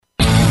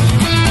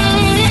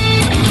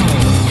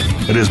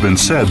It has been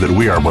said that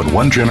we are but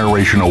one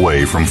generation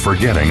away from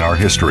forgetting our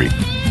history.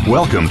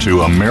 Welcome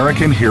to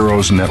American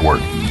Heroes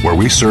Network, where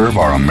we serve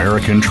our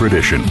American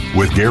tradition.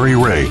 With Gary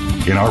Ray,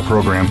 in our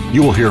program,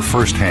 you will hear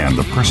firsthand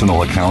the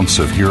personal accounts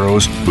of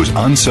heroes whose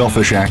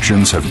unselfish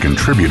actions have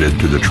contributed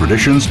to the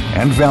traditions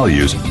and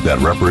values that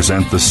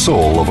represent the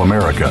soul of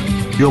America.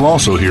 You'll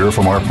also hear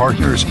from our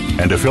partners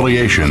and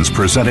affiliations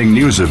presenting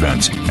news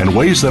events and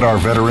ways that our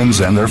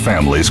veterans and their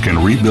families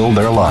can rebuild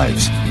their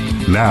lives.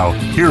 Now,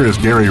 here is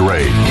Gary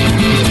Ray.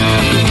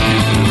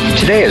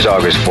 Today is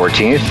August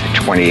 14th,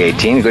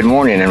 2018. Good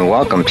morning and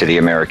welcome to the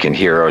American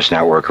Heroes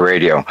Network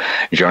Radio.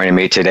 Joining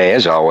me today,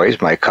 as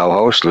always, my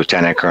co-host,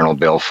 Lieutenant Colonel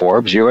Bill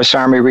Forbes, U.S.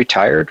 Army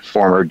retired,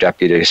 former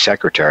Deputy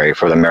Secretary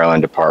for the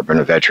Maryland Department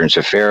of Veterans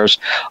Affairs,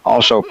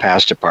 also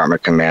past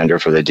Department Commander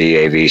for the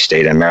DAV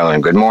State of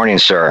Maryland. Good morning,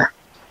 sir.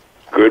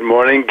 Good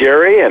morning,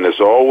 Gary, and as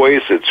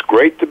always, it's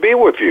great to be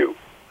with you.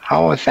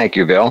 Oh, thank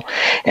you, Bill.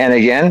 And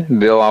again,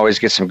 Bill always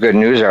gets some good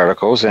news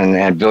articles.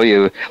 And Bill,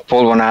 you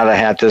pulled one out of the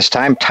hat this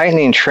time.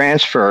 Tightening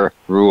transfer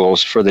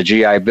rules for the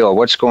GI Bill.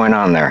 What's going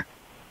on there?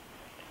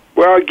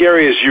 Well,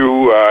 Gary, as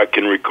you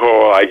can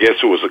recall, I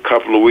guess it was a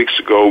couple of weeks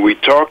ago, we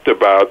talked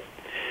about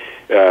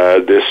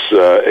this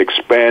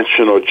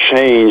expansion or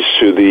change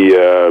to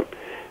the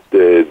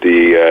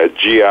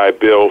GI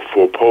Bill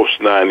for post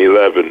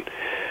 9/11.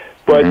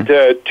 But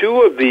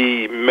two of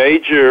the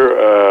major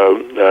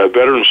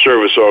veteran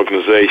service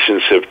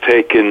organizations have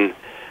taken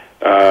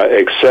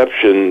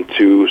exception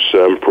to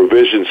some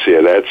provisions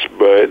here. That's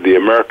the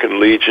American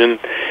Legion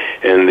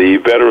and the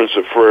Veterans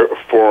of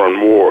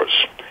Foreign Wars.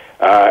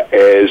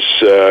 As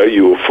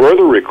you will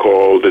further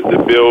recall, that the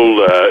bill,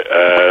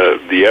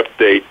 the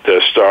update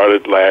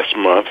started last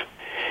month,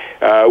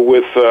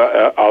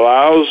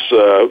 allows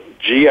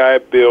GI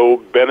Bill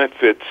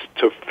benefits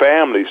to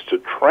families to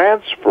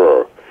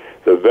transfer.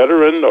 The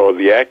veteran or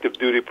the active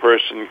duty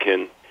person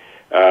can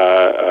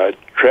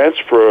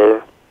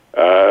transfer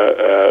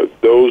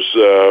those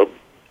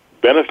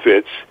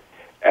benefits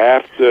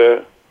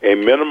after a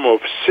minimum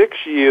of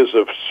 6 years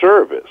of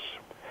service.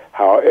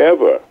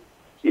 However,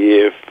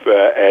 if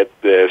at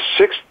the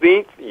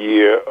 16th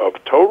year of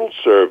total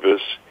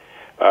service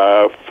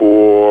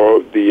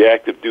for the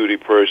active duty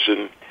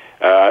person,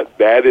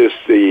 that is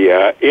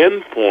the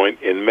end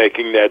point in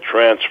making that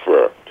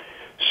transfer.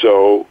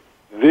 So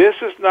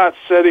this is not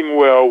setting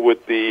well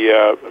with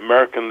the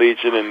American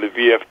Legion and the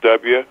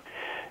VFW,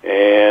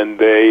 and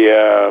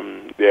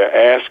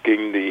they're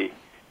asking the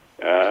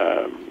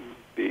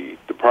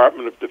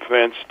Department of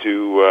Defense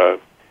to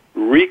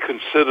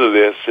reconsider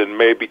this and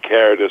maybe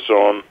carry this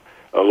on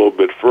a little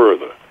bit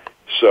further.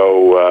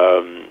 So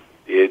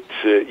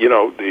it's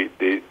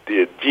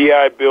the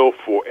GI Bill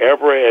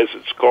Forever, as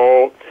it's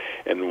called,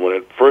 and when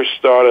it first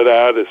started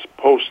out as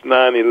post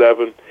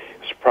 9/11,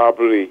 it's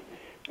probably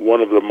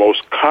one of the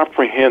most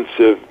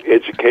comprehensive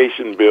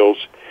education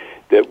bills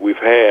that we've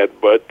had,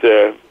 but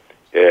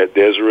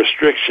there's a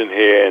restriction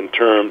here in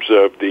terms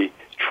of the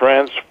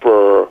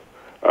transfer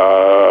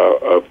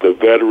of the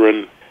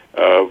veteran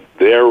of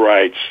their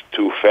rights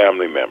to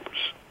family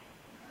members.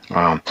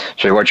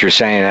 So what you're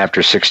saying,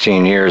 after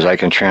 16 years, I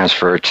can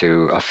transfer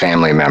to a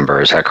family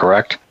member, is that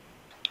correct?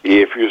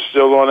 If you're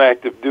still on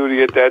active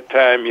duty at that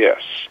time,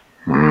 yes.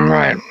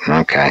 Right.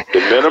 Okay.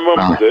 The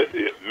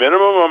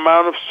minimum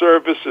amount of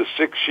service is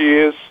 6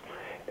 years.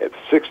 At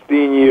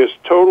 16 years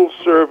total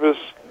service,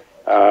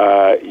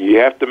 you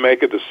have to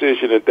make a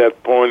decision at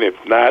that point. If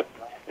not,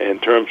 in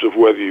terms of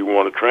whether you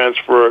want to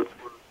transfer it,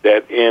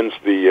 that ends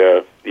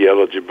the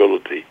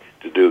eligibility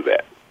to do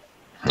that.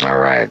 All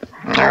right.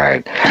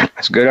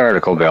 That's a good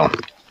article, Bill.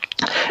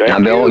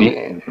 Thank Bill,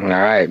 you. All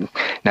right.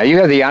 Now you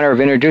have the honor of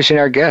introducing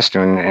our guest,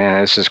 and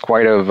this is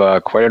quite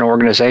an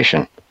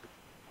organization.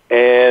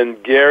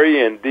 And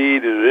Gary,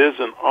 indeed, it is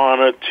an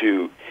honor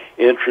to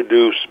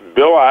introduce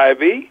Bill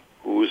Ivey,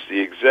 who is the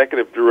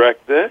executive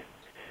director.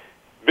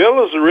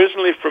 Bill is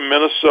originally from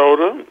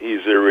Minnesota.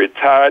 He's a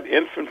retired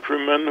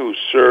infantryman who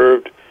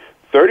served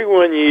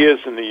 31 years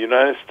in the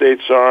United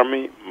States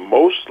Army,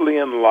 mostly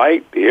in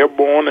light,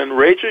 airborne, and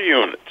Ranger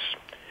units.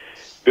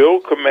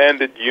 Bill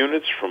commanded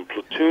units from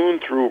platoon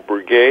through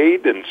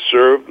brigade and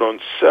served on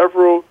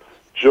several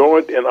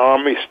joint and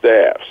Army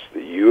staffs.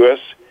 The U.S.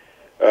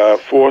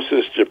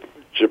 Forces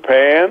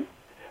Japan,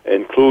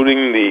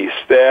 including the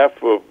staff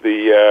of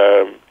the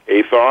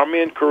 8th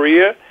Army in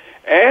Korea,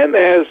 and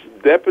as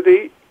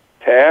Deputy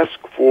Task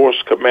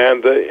Force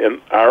Commander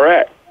in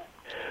Iraq.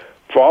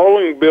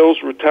 Following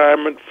Bill's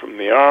retirement from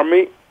the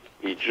Army,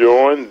 he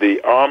joined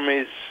the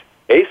Army's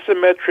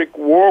Asymmetric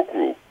War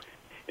Group.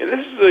 And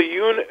this is a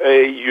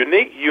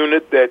unique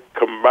unit that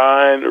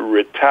combined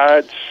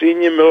retired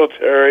senior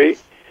military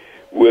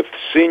with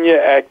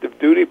senior active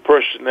duty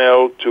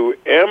personnel to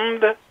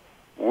end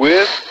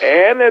with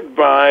and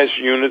advise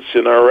units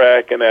in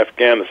Iraq and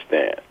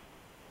Afghanistan.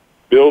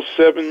 Bill's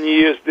 7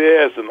 years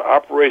there as an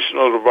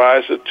operational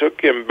advisor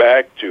took him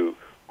back to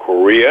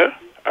Korea,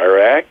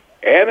 Iraq,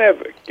 and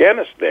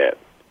Afghanistan.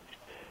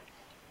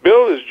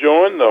 Bill has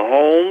joined the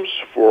Homes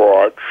for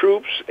Our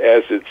Troops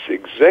as its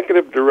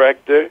executive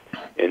director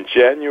in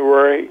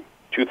January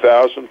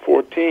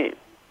 2014.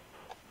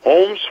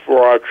 Homes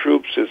for Our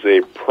Troops is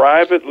a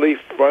privately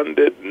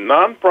funded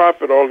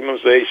nonprofit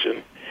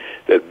organization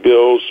that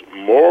builds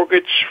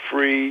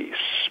mortgage-free,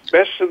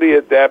 specially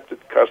adapted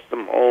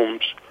custom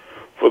homes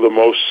for the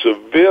most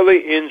severely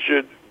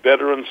injured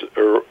veterans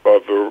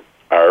of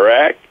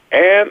Iraq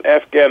and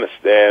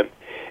Afghanistan,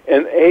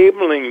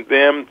 enabling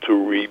them to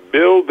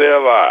rebuild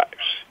their lives.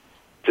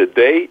 To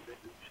date,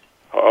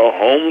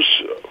 Homes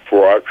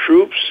for Our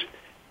Troops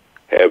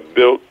have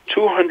built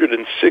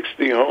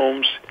 260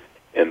 homes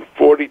in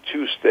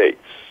 42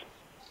 states.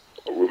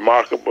 A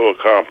remarkable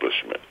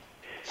accomplishment.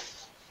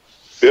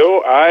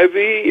 Bill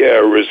Ivy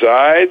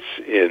resides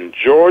in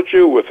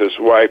Georgia with his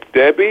wife,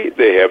 Debbie.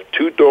 They have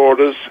two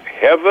daughters,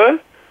 Heather,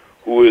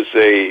 who is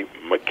a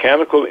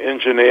mechanical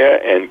engineer,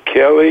 and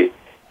Kelly,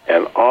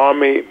 an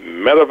Army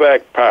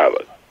medevac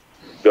pilot.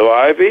 Bill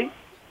Ivy,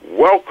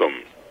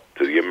 welcome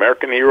to the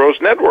American Heroes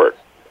Network.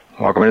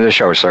 Welcome to the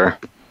show, sir.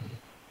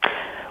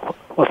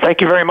 Well, thank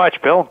you very much,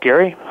 Bill.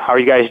 Gary, how are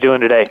you guys doing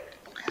today?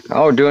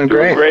 Oh, doing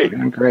great.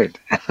 Doing great.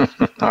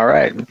 All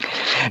right.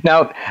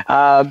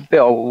 Now,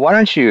 Bill, why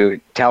don't you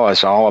tell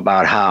us all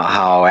about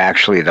how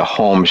actually the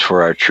Homes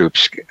for Our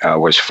Troops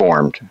was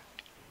formed?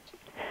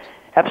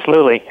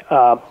 Absolutely.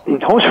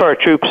 Homes for Our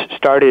Troops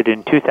started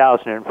in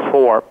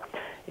 2004,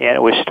 and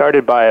it was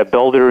started by a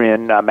builder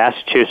in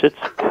Massachusetts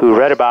who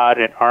read about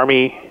an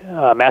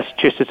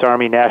Massachusetts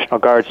Army National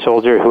Guard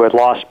soldier who had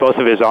lost both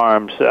of his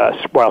arms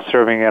while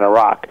serving in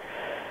Iraq.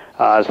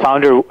 The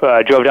founder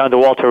drove down to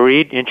Walter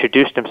Reed,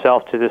 introduced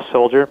himself to this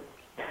soldier,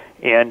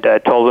 and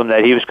told him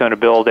that he was going to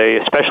build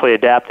a specially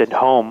adapted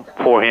home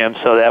for him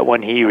so that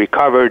when he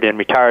recovered and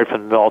retired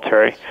from the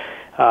military,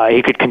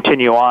 he could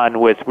continue on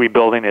with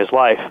rebuilding his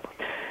life.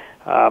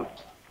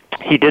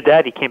 He did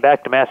that. He came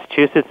back to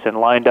Massachusetts and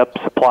lined up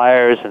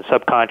suppliers and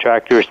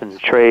subcontractors and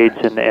trades,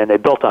 and they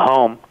built a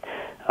home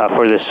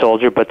for this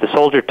soldier. But the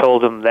soldier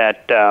told him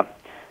that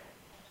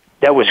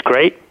that was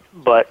great,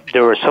 but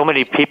there were so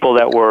many people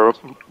that were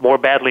more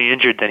badly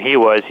injured than he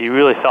was. He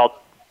really felt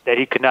that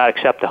he could not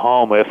accept a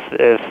home if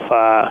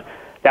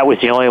that was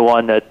the only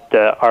one that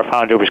our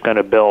founder was going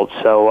to build.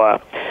 So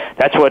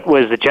that's what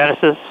was the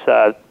genesis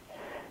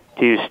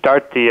to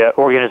start the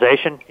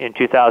organization in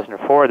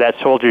 2004. That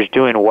soldier's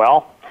doing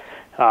well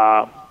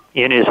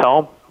in his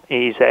home.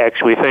 We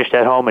finished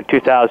that home in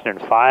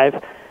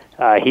 2005.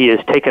 He has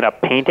taken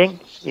up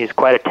painting. He's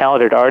quite a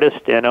talented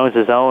artist and owns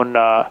his own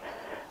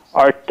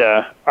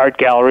art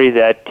gallery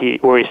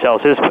where he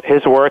sells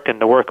his work and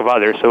the work of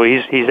others. So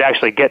he's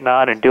actually getting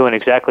on and doing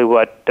exactly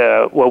what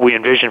we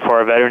envision for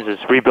our veterans,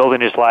 is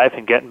rebuilding his life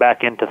and getting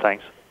back into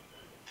things.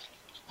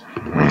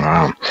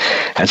 Wow,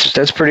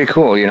 that's pretty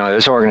cool. You know,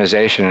 this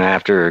organization,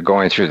 after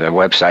going through the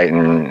website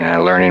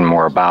and learning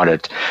more about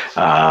it,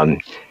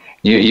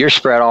 you're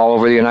spread all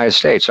over the United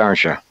States,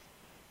 aren't you?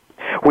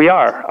 We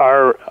are.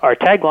 Our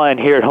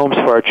tagline here at Homes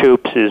for Our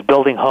Troops is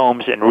building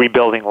homes and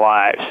rebuilding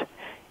lives.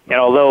 And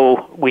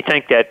although we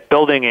think that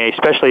building a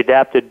specially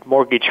adapted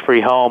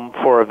mortgage-free home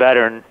for a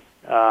veteran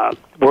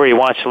where he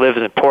wants to live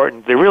is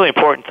important, the really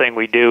important thing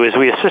we do is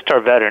we assist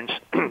our veterans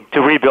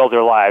to rebuild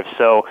their lives.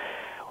 So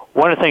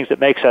one of the things that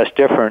makes us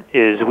different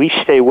is we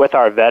stay with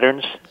our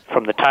veterans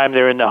from the time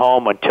they're in the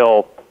home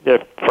until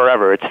they're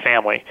forever. It's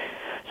family.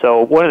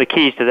 So one of the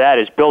keys to that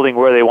is building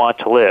where they want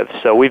to live.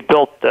 So we've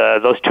built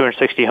those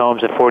 260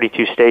 homes in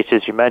 42 states,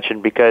 as you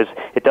mentioned, because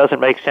it doesn't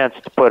make sense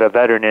to put a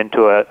veteran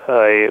into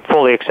a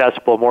fully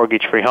accessible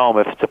mortgage-free home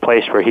if it's a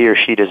place where he or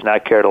she does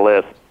not care to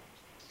live.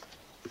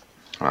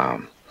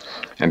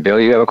 And Bill,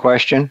 you have a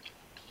question?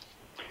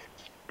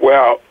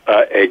 Well,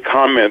 a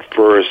comment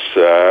first,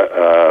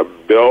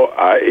 Bill.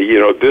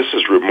 This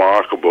is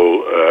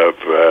remarkable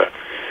of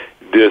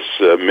this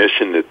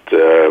mission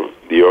that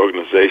the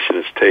organization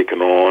has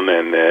taken on,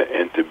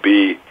 and to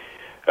be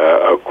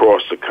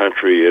across the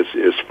country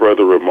is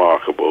further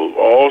remarkable.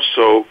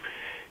 Also,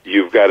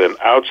 you've got an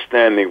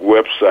outstanding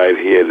website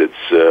here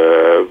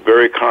that's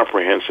very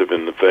comprehensive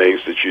in the things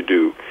that you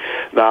do.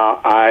 Now,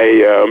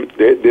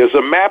 there's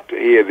a map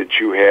here that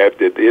you have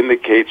that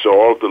indicates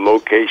all of the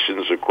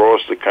locations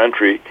across the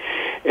country,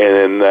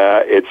 and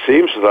it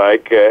seems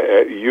like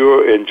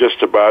you're in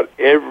just about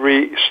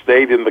every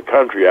state in the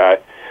country.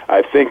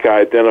 I think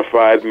I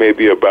identified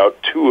maybe about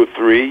 2 or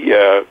 3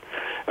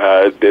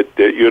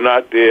 that you're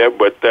not there,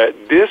 but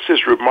this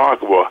is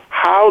remarkable.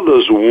 How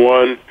does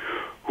one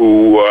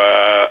who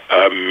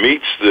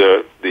meets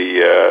the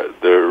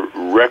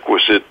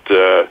requisite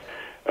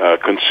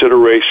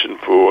consideration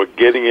for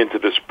getting into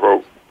this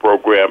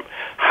program,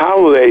 how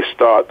do they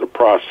start the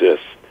process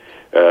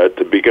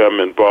to become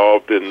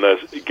involved and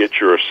get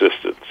your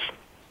assistance?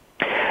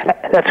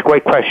 That's a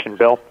great question,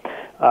 Bill.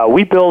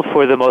 We build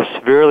for the most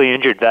severely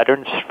injured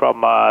veterans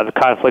from the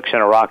conflicts in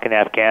Iraq and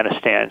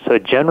Afghanistan. So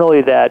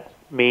generally that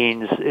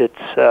means it's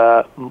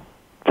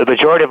the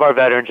majority of our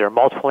veterans are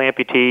multiple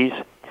amputees,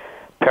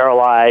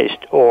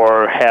 paralyzed,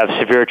 or have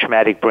severe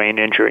traumatic brain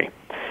injury.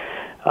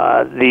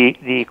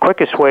 The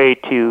quickest way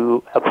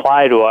to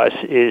apply to us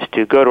is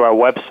to go to our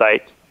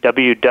website,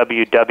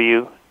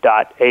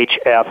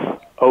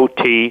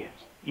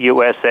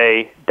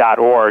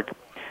 www.hfotusa.org,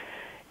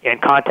 and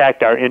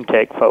contact our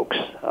intake folks.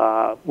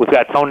 We've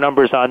got phone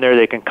numbers on there.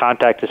 They can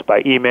contact us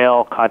by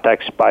email,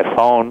 contact us by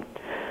phone,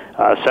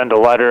 send a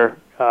letter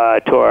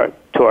to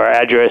our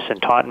address in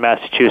Taunton,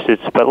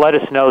 Massachusetts, but let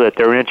us know that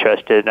they're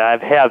interested. And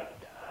I've had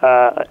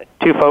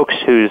two folks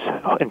whose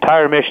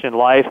entire mission in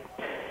life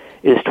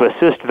is to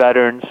assist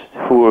veterans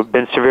who have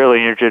been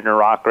severely injured in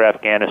Iraq or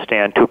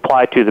Afghanistan to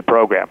apply to the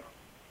program.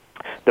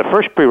 The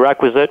first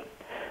prerequisite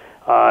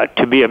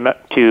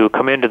to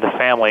come into the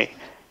family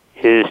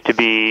is to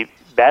be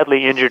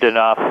badly injured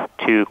enough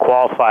to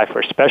qualify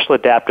for special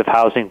adaptive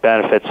housing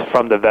benefits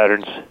from the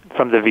veterans,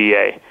 from the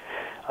VA.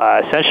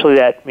 Essentially,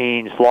 that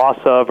means loss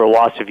of or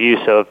loss of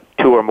use of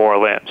 2 or more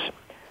limbs.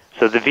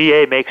 So the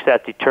VA makes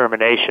that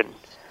determination.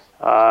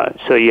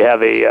 So you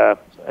have a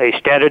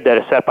standard that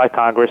is set by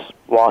Congress,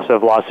 loss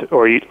of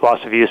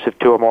use of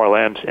 2 or more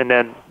limbs, and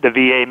then the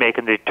VA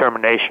making the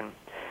determination.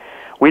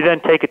 We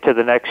then take it to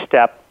the next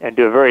step and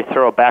do a very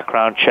thorough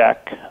background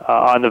check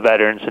on the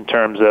veterans in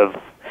terms of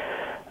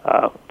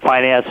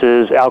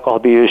finances, alcohol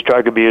abuse,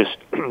 drug abuse,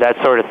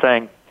 that sort of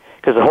thing,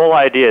 because the whole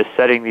idea is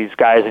setting these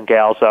guys and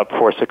gals up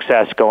for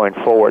success going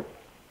forward.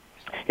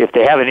 If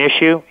they have an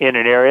issue in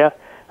an area,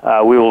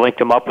 we will link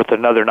them up with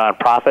another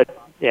nonprofit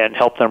and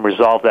help them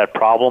resolve that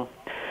problem.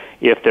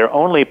 If their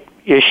only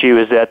issue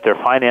is that their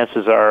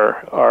finances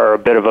are a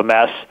bit of a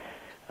mess,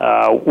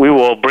 we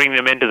will bring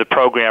them into the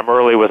program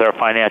early with our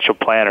financial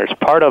planners.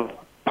 Part of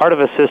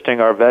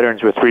assisting our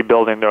veterans with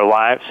rebuilding their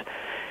lives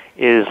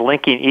is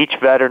linking each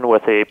veteran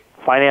with a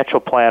financial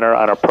planner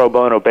on a pro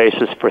bono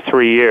basis for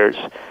 3 years.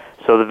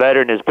 So the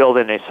veteran is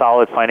building a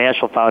solid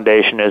financial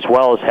foundation as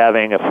well as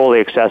having a fully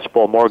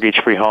accessible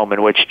mortgage-free home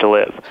in which to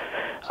live.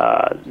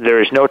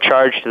 There is no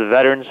charge to the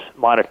veterans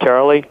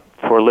monetarily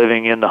for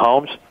living in the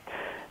homes,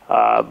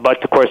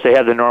 but of course they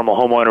have the normal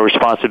homeowner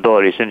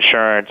responsibilities,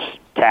 insurance,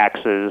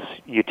 taxes,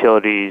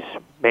 utilities,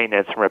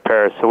 maintenance, and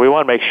repairs. So we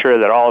want to make sure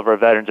that all of our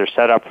veterans are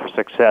set up for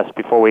success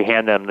before we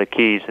hand them the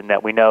keys, and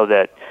that we know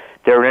that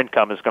their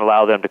income is going to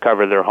allow them to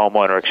cover their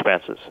homeowner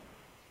expenses.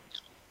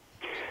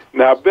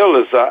 Now, Bill,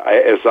 as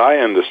I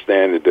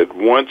understand it, that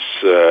once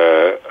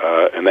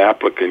an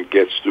applicant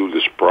gets through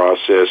this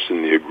process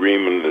and the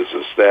agreement is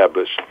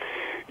established,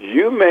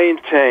 you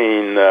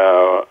maintain,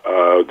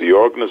 the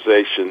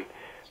organization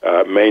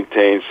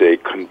maintains a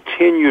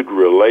continued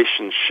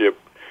relationship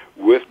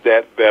with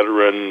that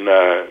veteran,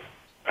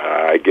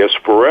 I guess,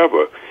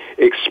 forever.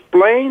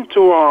 Explain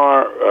to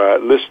our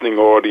listening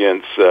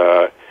audience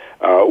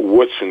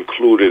what's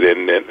included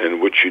in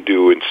what you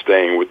do in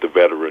staying with the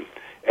veteran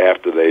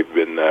after they've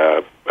been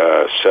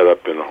set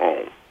up in a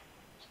home.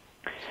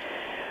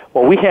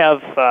 Well, we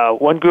have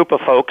one group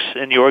of folks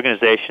in the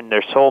organization.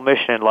 Their sole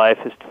mission in life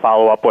is to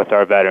follow up with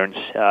our veterans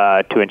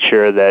to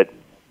ensure that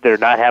they're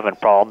not having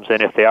problems,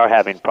 and if they are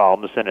having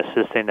problems, then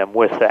assisting them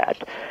with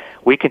that.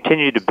 We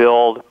continue to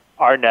build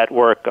our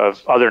network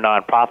of other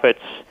nonprofits,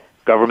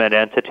 government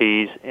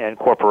entities, and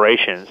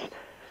corporations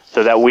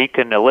so that we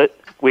can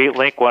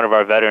link one of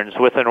our veterans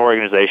with an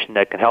organization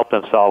that can help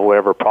them solve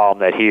whatever problem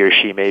that he or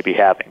she may be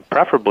having,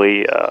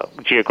 preferably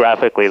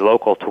geographically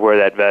local to where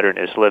that veteran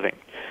is living.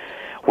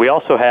 We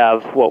also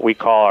have what we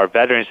call our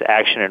Veterans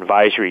Action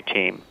Advisory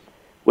Team,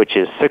 which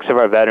is 6 of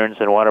our veterans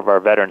and 1 of our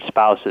veteran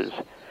spouses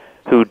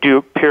who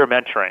do peer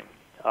mentoring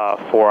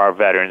for our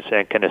veterans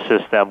and can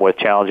assist them with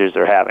challenges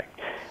they're having.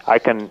 I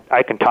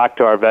can talk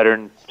to our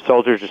veteran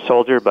soldier to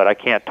soldier, but I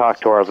can't talk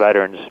to our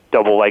veterans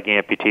double-leg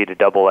amputee to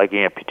double-leg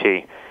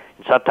amputee.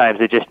 And sometimes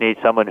they just need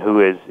someone who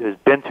has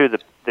been through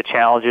the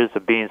challenges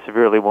of being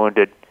severely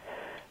wounded,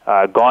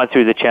 gone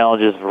through the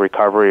challenges of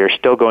recovery, or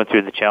still going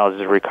through the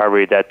challenges of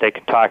recovery that they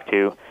can talk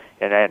to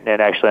and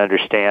actually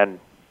understand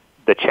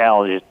the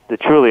challenges, to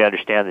truly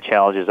understand the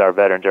challenges our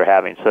veterans are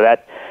having. So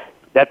that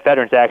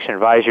Veterans Action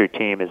Advisory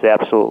Team is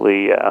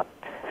absolutely a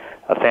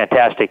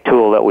fantastic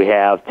tool that we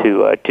have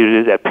to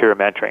do that peer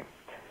mentoring.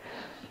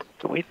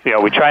 We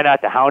try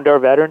not to hound our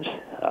veterans.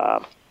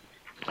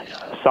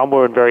 Some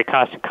we're in very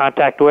constant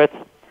contact with.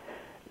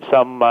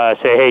 Some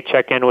say, hey,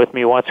 check in with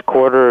me once a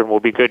quarter and we'll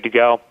be good to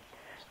go.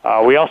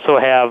 We also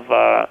have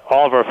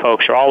all of our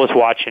folks are always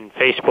watching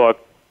Facebook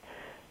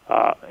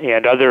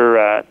and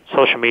other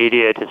social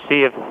media to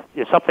see if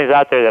something's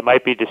out there that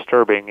might be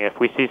disturbing. If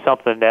we see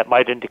something that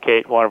might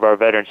indicate one of our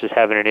veterans is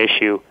having an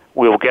issue,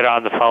 we will get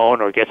on the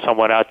phone or get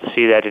someone out to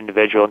see that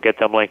individual and get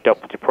them linked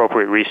up with the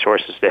appropriate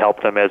resources to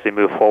help them as they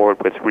move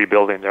forward with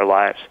rebuilding their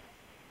lives.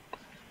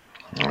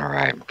 All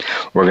right.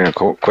 We're going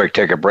to quick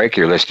take a break.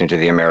 You're listening to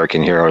the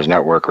American Heroes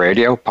Network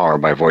Radio,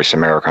 powered by Voice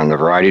America on the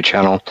Variety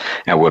Channel,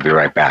 and we'll be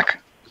right back.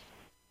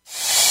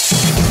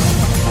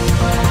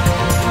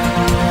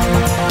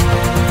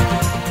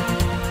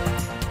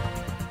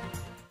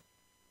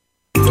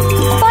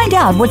 Find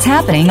out what's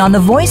happening on the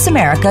Voice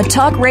America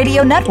Talk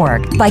Radio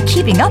Network by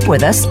keeping up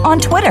with us on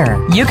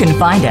Twitter. You can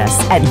find us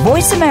at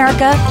Voice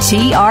America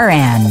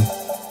TRN.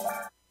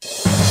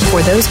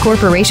 For those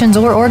corporations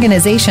or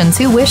organizations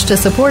who wish to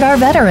support our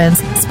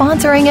veterans,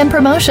 sponsoring and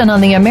promotion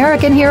on the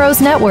American Heroes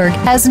Network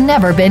has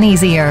never been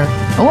easier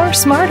or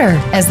smarter,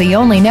 as the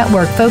only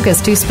network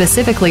focused to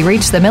specifically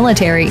reach the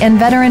military and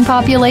veteran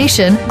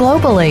population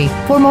globally.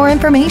 For more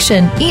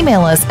information,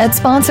 email us at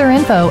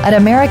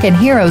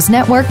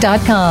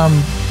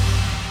sponsorinfo@AmericanHeroesNetwork.com.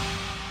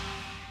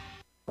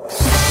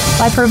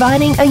 By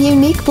providing a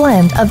unique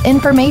blend of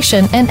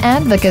information and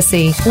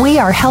advocacy, we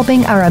are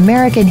helping our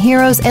American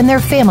heroes and their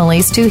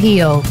families to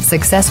heal,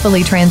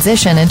 successfully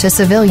transition into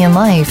civilian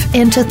life,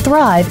 and to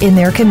thrive in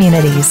their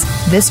communities.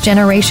 This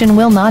generation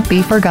will not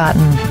be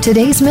forgotten.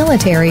 Today's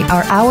military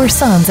are our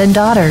sons and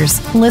daughters.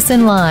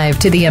 Listen live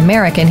to the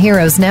American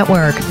Heroes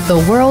Network,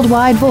 the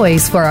worldwide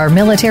voice for our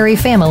military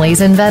families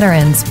and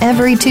veterans,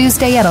 every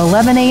Tuesday at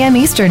 11 a.m.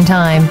 Eastern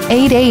Time,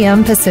 8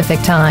 a.m.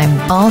 Pacific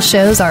Time. All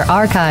shows are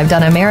archived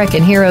on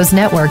AmericanHeroesNetwork.com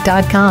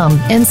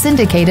and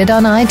syndicated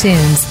on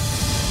iTunes.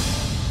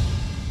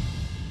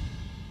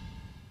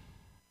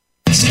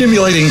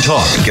 Stimulating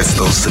talk gets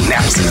those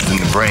synapses in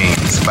the brain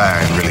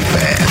firing really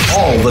fast.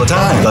 All the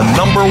time. The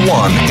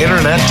 #1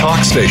 internet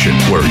talk station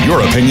where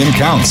your opinion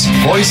counts.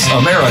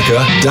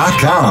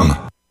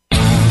 VoiceAmerica.com.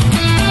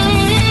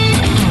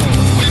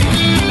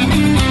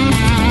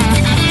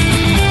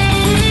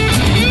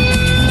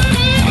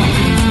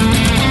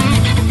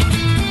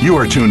 You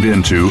are tuned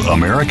in to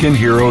American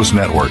Heroes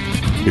Network.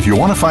 If you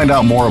want to find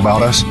out more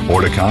about us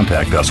or to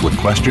contact us with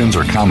questions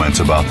or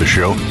comments about the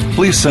show,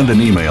 please send an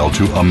email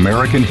to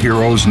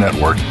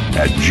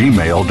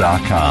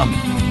AmericanHeroesNetwork@gmail.com.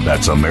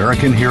 That's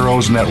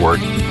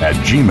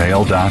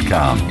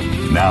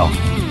AmericanHeroesNetwork@gmail.com. Now,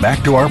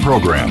 back to our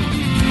program.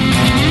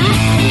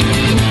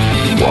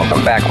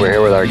 Welcome back. We're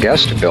here with our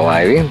guest, Bill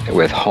Ivy,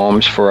 with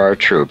Homes for Our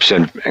Troops.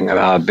 And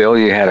Bill,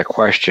 you had a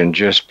question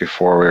just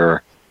before we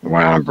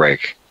went on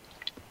break.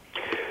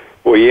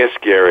 Well, yes,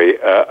 Gary.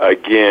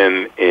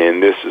 Again,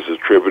 and this is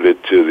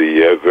attributed to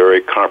the very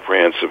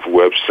comprehensive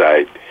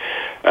website,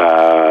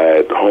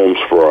 Homes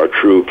for Our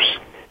Troops.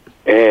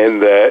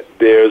 And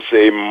there's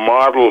a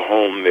model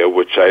home there,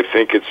 which I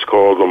think it's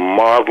called the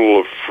Model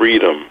of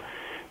Freedom.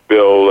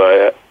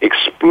 Bill,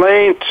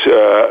 explain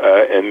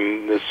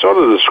and sort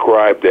of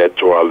describe that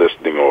to our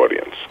listening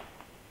audience.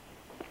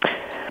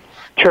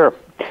 Sure.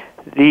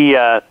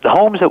 The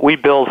homes that we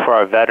build for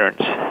our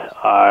veterans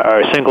are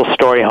a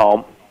single-story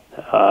home.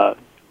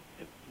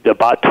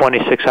 About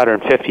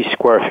 2,650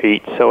 square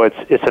feet. So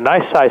it's a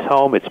nice size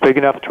home. It's big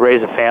enough to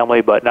raise a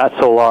family, but not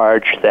so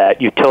large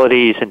that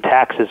utilities and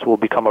taxes will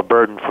become a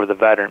burden for the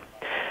veteran.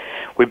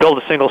 We build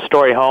a single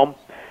story home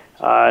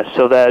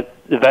so that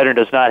the veteran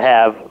does not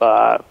have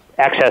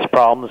access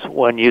problems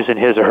when using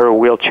his or her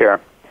wheelchair.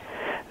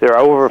 There are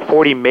over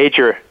 40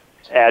 major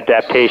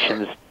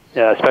adaptations,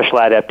 special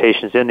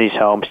adaptations in these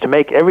homes to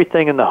make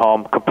everything in the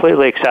home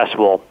completely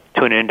accessible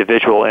to an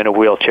individual in a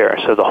wheelchair.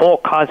 So the whole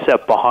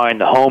concept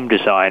behind the home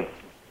design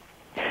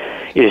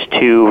is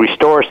to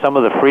restore some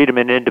of the freedom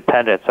and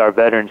independence our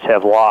veterans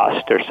have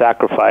lost or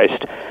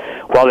sacrificed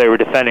while they were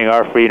defending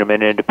our freedom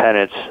and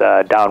independence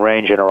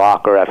downrange in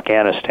Iraq or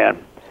Afghanistan.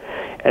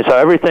 And so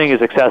everything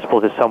is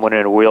accessible to someone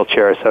in a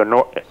wheelchair. So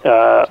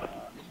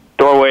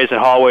doorways and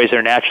hallways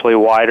are naturally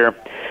wider.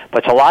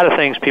 But it's a lot of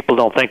things people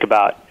don't think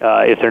about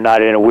if they're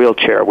not in a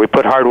wheelchair. We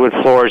put hardwood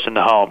floors in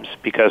the homes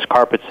because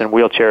carpets and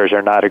wheelchairs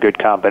are not a good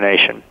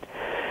combination.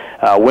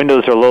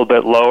 Windows are a little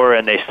bit lower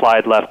and they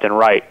slide left and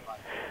right.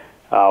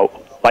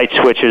 Light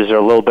switches are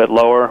a little bit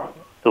lower.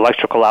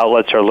 Electrical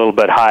outlets are a little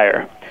bit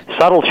higher.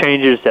 Subtle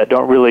changes that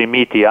don't really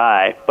meet the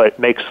eye, but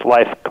makes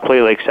life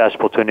completely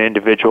accessible to an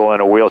individual in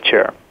a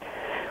wheelchair.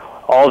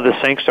 All of the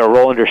sinks are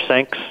roll-under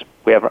sinks.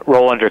 We have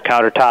roll-under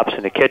countertops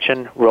in the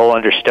kitchen,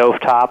 roll-under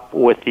stovetop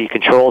with the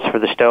controls for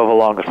the stove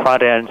along the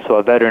front end, so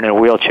a veteran in a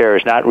wheelchair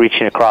is not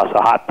reaching across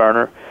a hot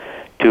burner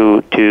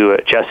to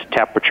adjust the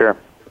temperature.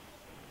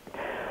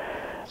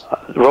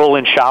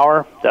 Roll-in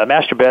shower. The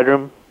master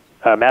bathroom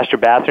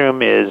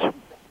is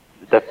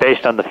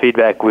based on the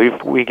feedback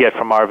we get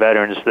from our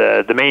veterans,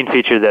 the main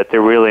feature that they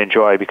really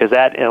enjoy, because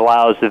that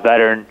allows the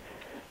veteran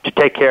to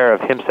take care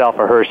of himself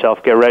or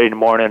herself, get ready in the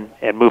morning,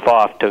 and move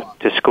off to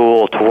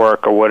school, to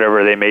work, or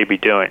whatever they may be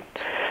doing.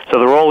 So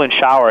the roll-in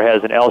shower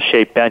has an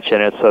L-shaped bench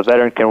in it, so a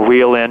veteran can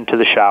wheel into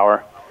the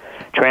shower,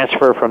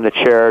 transfer from the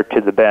chair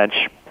to the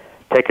bench,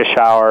 take a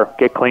shower,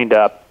 get cleaned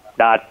up,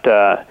 not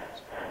get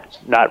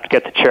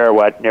the chair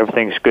wet, and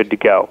everything's good to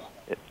go.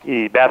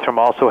 The bathroom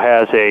also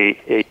has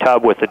a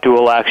tub with a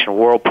dual-action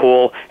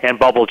whirlpool and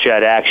bubble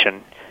jet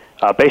action,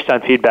 based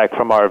on feedback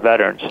from our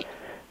veterans,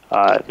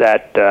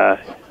 that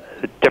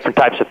different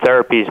types of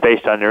therapies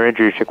based on their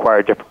injuries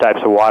require different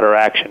types of water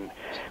action.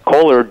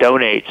 Kohler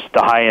donates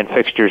the high-end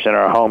fixtures in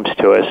our homes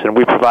to us, and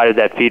we provided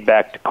that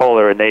feedback to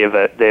Kohler, and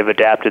they've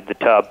adapted the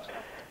tub.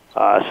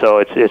 So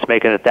it's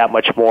making it that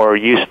much more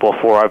useful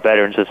for our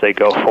veterans as they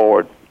go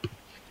forward.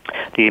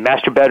 The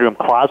master bedroom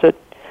closet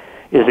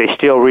is a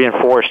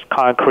steel-reinforced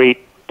concrete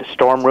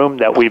storm room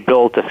that we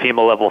built to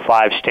FEMA Level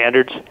 5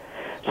 standards,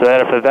 so that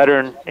if a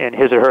veteran and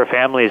his or her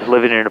family is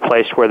living in a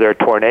place where there are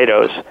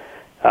tornadoes,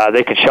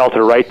 they can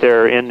shelter right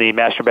there in the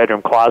master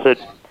bedroom closet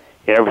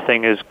and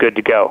everything is good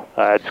to go.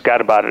 It's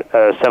got about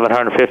a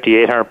 750,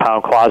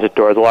 800-pound closet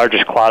door, the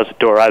largest closet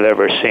door I've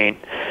ever seen.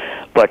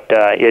 But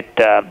it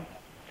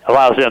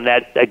allows them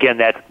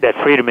that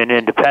freedom and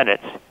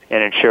independence,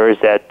 and ensures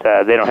that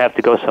they don't have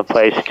to go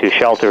someplace to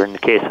shelter in the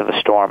case of a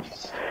storm.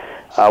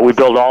 We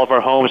build all of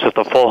our homes with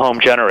a full home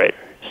generator,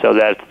 so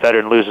that if the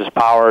veteran loses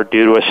power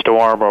due to a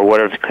storm or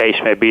whatever the case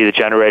may be, the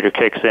generator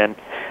kicks in,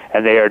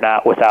 and they are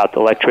not without the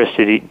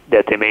electricity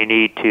that they may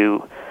need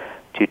to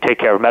take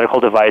care of medical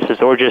devices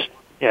or just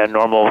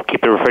normal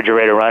keep the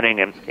refrigerator running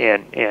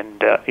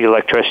and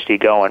electricity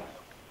going.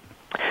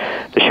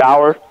 The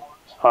shower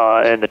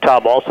and the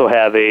tub also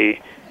have a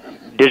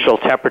digital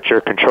temperature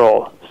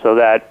control, so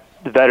that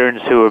the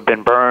veterans who have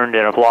been burned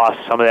and have lost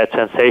some of that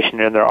sensation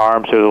in their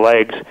arms or the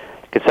legs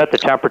can set the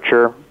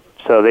temperature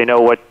so they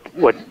know what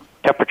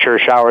temperature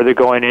shower they're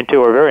going into,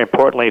 or very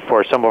importantly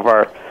for some of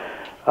our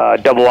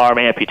double arm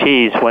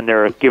amputees, when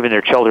they're giving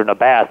their children a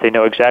bath, they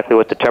know exactly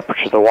what the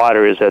temperature of the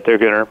water is that they're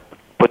going to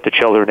put the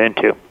children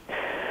into.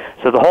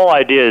 So the whole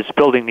idea is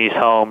building these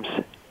homes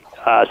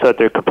so that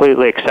they're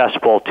completely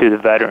accessible to the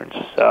veterans.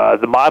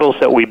 The models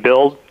that we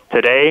build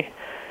today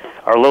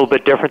are a little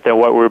bit different than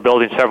what we were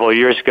building several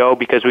years ago,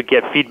 because we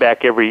get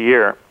feedback every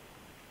year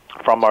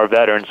from our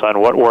veterans on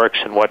what works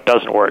and what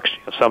doesn't work.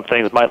 Some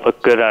things might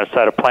look good on a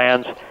set of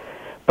plans,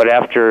 but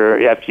after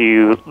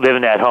you live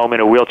in that home in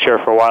a wheelchair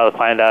for a while, you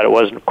find out it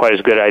wasn't quite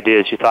as good an idea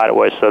as you thought it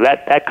was. So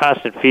that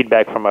constant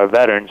feedback from our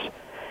veterans,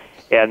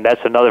 and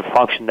that's another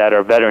function that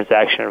our Veterans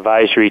Action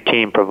Advisory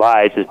team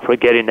provides, is for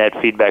getting that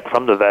feedback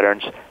from the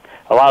veterans,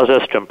 allows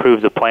us to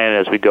improve the plan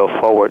as we go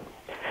forward.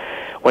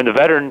 When the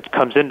veteran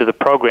comes into the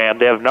program,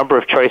 they have a number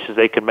of choices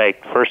they can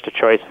make. First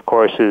choice, of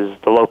course, is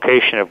the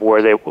location of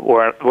where they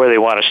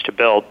want us to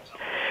build.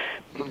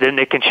 Then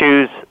they can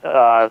choose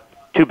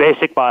two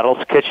basic models,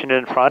 kitchen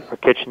in front or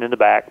kitchen in the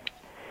back.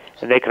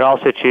 And they can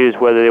also choose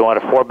whether they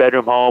want a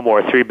 4-bedroom home or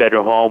a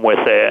 3-bedroom home with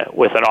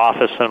an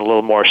office and a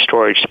little more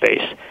storage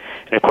space.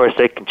 And of course,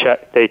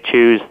 they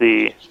choose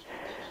the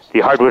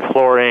hardwood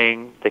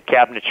flooring, the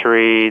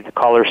cabinetry, the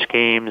color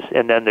schemes,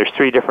 and then there's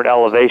 3 different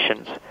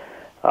elevations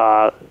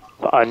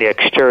on the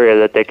exterior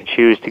that they can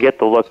choose to get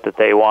the look that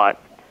they want.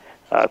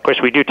 Of course,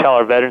 we do tell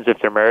our veterans, if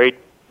they're married,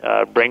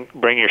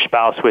 bring your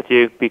spouse with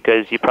you,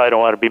 because you probably don't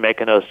want to be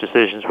making those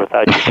decisions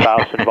without your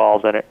spouse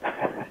involved in it.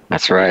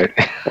 That's right.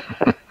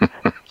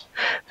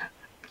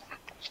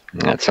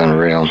 That's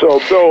unreal. So,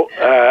 Bill,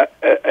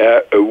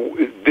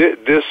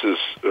 this is,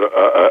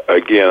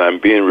 again, I'm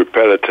being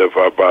repetitive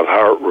about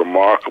how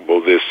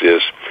remarkable this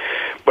is.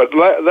 But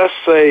let's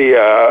say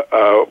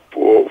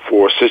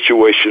for a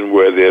situation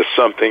where there's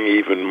something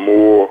even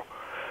more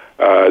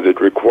that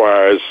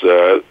requires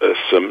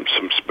some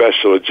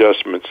special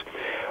adjustments.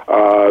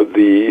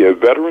 The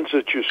veterans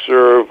that you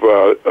serve,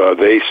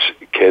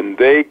 can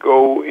they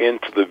go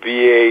into the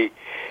VA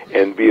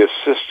and be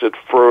assisted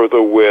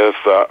further with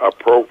a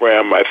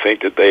program I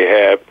think that they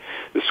have?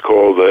 It's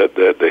called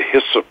the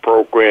HISA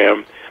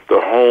program,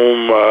 the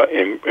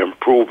Home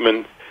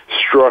Improvement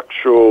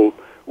Structural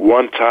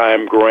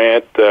One-Time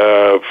Grant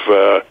of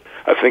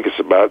I think it's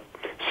about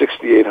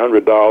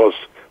 $6,800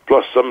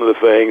 plus some of the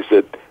things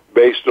that,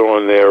 based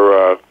on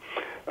their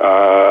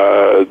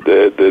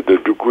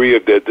the degree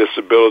of their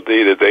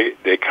disability, that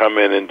they come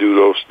in and do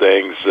those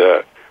things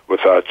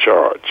without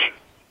charge.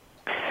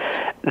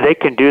 They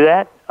can do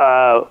that.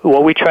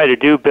 What we try to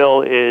do,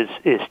 Bill, is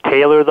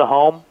tailor the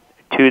home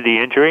to the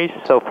injuries.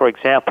 So, for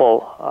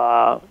example,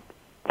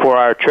 for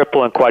our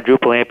triple and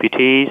quadruple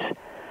amputees,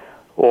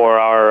 or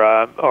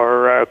our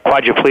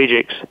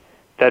quadriplegics,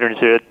 veterans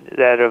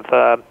that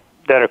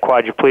are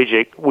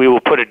quadriplegic, we will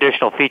put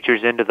additional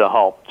features into the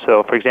home.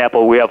 So, for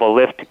example, we have a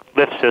lift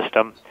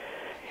system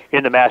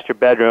in the master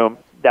bedroom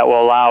that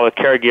will allow a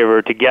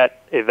caregiver to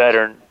get a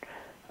veteran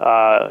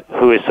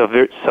who is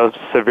so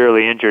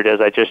severely injured,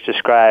 as I just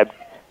described,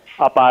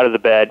 up out of the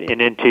bed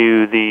and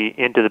into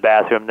the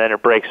bathroom. Then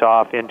it breaks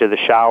off into the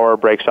shower,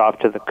 breaks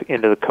off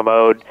into the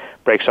commode,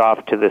 breaks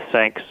off to the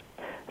sinks,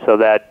 so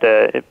that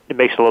it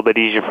makes it a little bit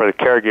easier for the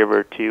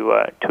caregiver to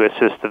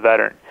assist the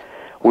veteran.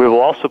 We will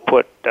also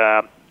put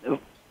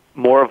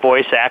more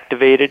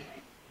voice-activated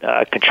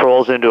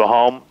controls into a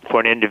home for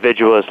an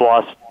individual who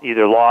has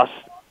either lost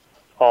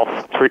all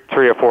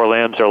 3 or 4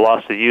 limbs or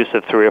lost the use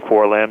of 3 or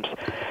 4 limbs.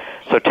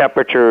 So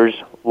temperatures,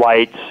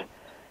 lights,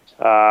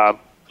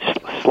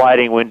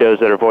 sliding windows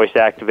that are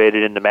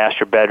voice-activated in the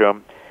master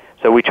bedroom.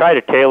 So we try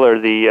to tailor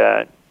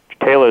the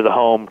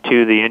home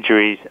to the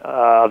injuries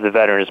of the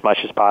veteran as much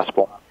as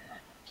possible.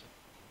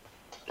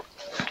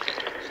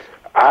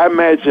 I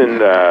imagine,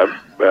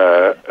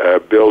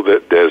 Bill,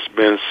 that there's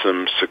been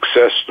some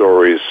success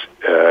stories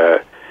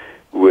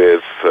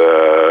with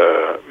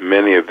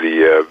many of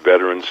the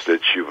veterans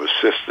that you've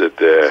assisted,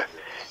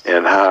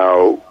 and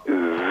how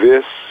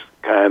this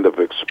kind of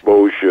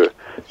exposure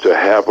to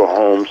have a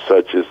home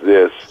such as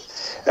this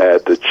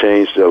to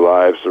change their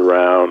lives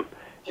around,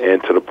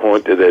 and to the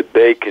point that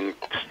they can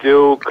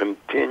still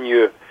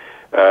continue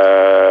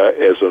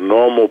as a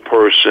normal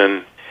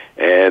person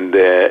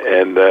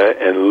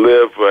and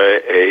live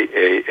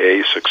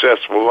a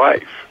successful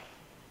life.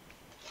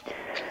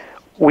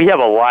 We have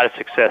a lot of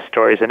success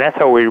stories, and that's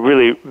how we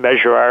really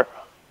measure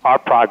our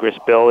progress,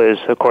 Bill, is,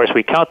 of course,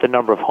 we count the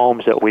number of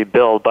homes that we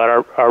build,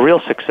 but our real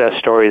success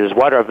story is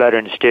what our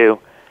veterans do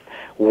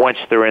once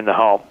they're in the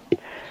home.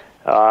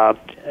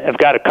 I've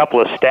got a couple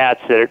of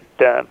stats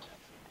that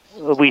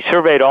we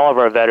surveyed all of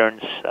our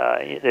veterans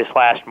this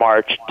last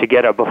March to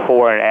get a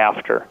before and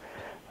after.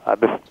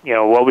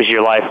 What was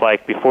your life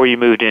like before you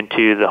moved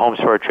into the Homes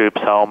for Our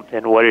Troops home,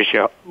 and what is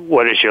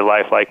your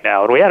life like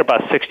now? And we had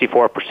about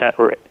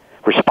 64%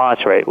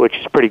 response rate, which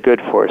is pretty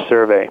good for a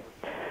survey.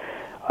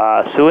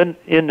 So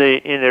in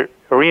the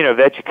arena of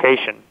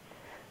education,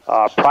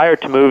 prior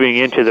to moving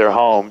into their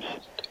homes,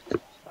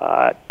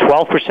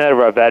 12% of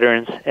our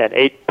veterans and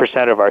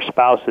 8% of our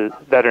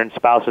veteran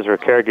spouses or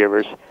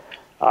caregivers,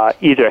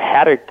 either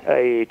had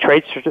a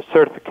trade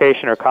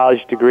certification or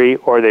college degree,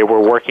 or they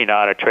were working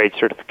on a trade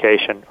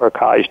certification or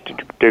college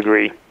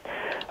degree.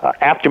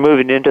 After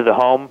moving into the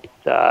home,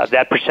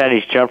 that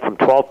percentage jumped from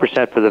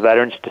 12% for the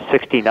veterans to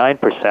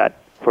 69%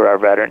 for our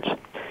veterans.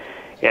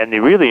 And the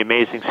really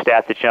amazing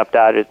stat that jumped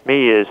out at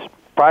me is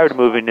prior to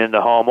moving in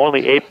the home,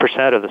 only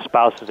 8% of the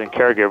spouses and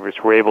caregivers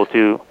were able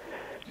to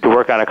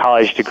work on a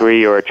college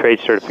degree or a trade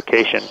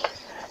certification.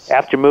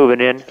 After moving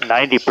in,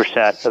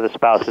 90% of the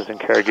spouses and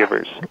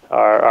caregivers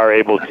are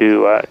able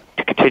to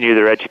continue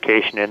their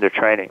education and their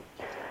training.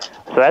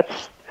 So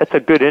that's a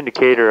good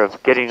indicator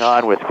of getting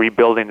on with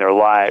rebuilding their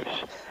lives.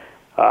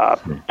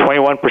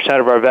 21%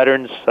 of our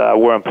veterans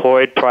were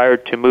employed prior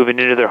to moving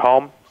into their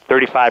home.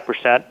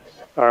 35%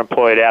 are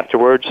employed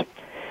afterwards.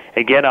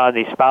 Again, on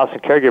the spouse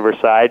and caregiver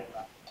side,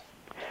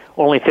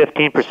 only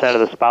 15%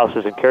 of the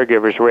spouses and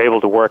caregivers were able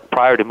to work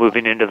prior to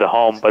moving into the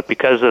home, but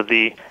because of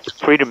the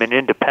freedom and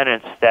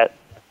independence that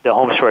the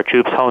Homes for Our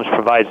Troops homes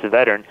provides the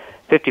veteran,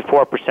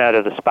 54%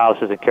 of the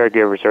spouses and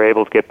caregivers are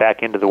able to get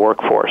back into the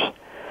workforce.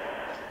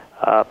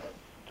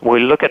 We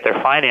look at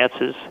their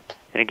finances,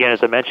 and again,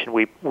 as I mentioned,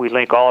 we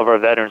link all of our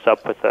veterans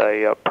up with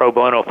a pro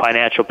bono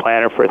financial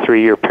planner for a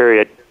 3-year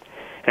period.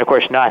 And of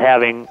course, not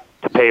having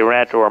to pay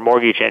rent or a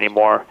mortgage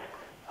anymore,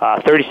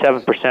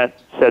 37%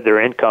 said their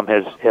income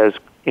has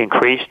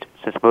increased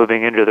since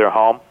moving into their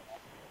home.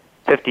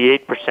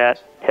 58%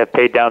 have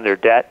paid down their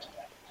debt,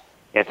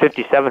 and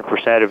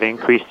 57% have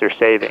increased their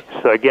savings.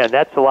 So again,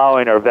 that's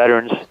allowing our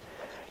veterans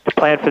to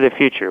plan for the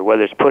future,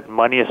 whether it's putting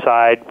money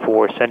aside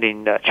for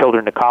sending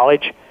children to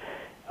college,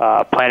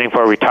 planning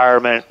for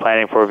retirement,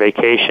 planning for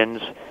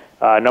vacations.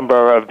 A number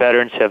of our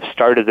veterans have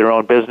started their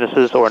own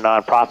businesses or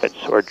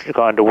nonprofits or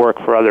gone to work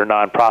for other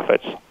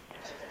nonprofits.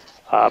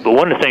 But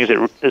one of the things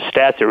the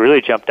stats that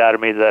really jumped out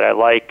at me that I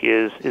like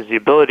is the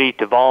ability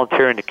to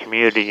volunteer in the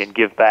community and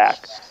give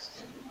back.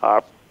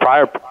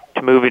 Prior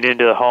to moving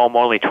into the home,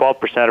 only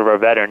 12% of our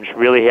veterans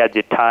really had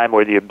the time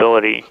or the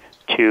ability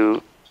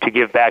to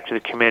give back to the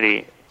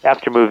community.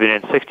 After moving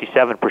in,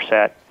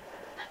 67%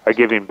 are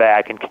giving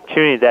back and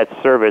continuing that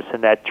service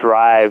and that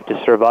drive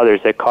to serve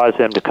others that caused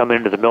them to come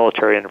into the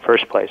military in the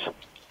first place.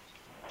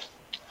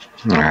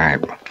 All right.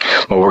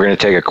 Well, we're going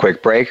to take a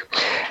quick break.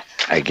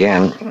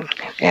 Again,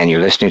 and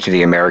you're listening to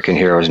the American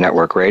Heroes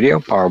Network Radio,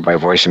 powered by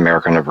Voice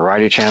America on the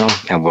Variety Channel,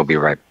 and we'll be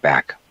right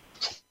back.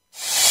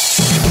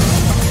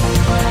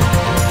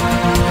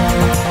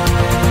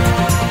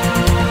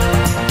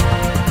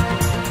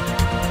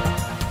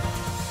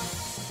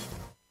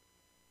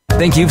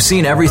 Think you've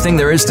seen everything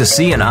there is to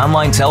see in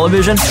online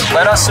television?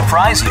 Let us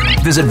surprise you.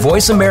 Visit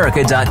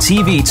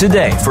voiceamerica.tv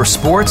today for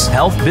sports,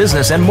 health,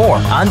 business, and more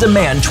on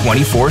demand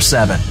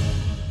 24/7.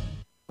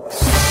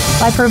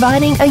 By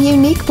providing a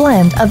unique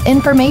blend of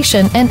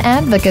information and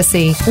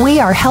advocacy, we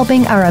are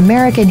helping our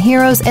American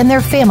heroes and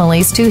their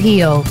families to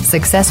heal,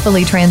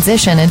 successfully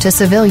transition into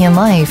civilian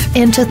life,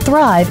 and to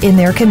thrive in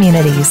their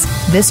communities.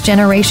 This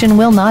generation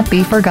will not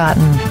be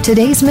forgotten.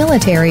 Today's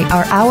military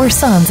are our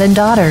sons and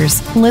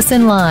daughters.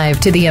 Listen live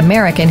to the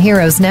American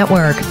Heroes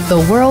Network,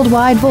 the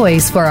worldwide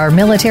voice for our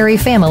military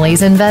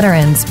families and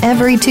veterans,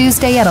 every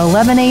Tuesday at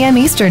 11 a.m.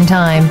 Eastern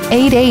Time,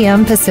 8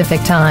 a.m.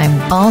 Pacific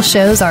Time. All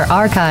shows are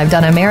archived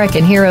on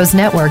AmericanHeroesNetwork.com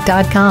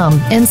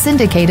and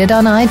syndicated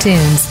on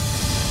iTunes.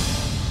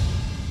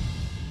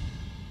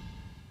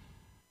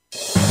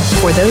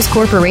 For those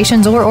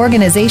corporations or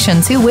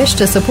organizations who wish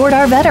to support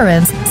our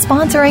veterans,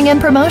 sponsoring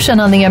and promotion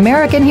on the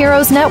American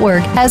Heroes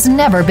Network has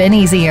never been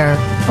easier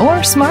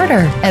or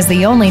smarter, as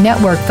the only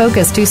network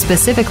focused to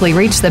specifically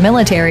reach the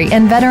military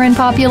and veteran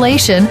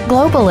population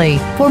globally.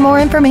 For more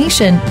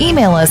information,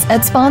 email us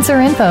at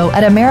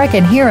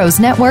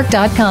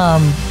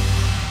sponsorinfo@AmericanHeroesNetwork.com.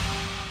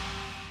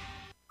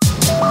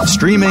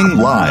 Streaming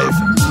live,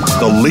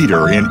 the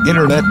leader in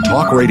Internet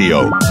Talk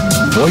Radio,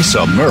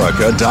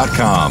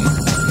 VoiceAmerica.com.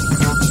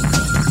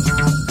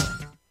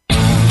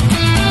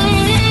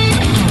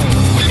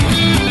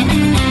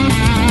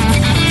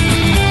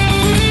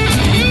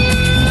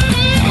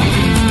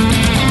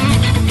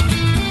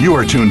 You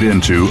are tuned in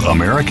to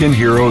American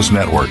Heroes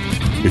Network,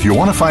 If you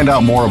want to find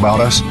out more about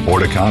us or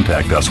to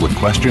contact us with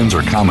questions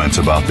or comments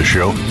about the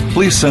show,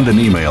 please send an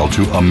email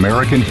to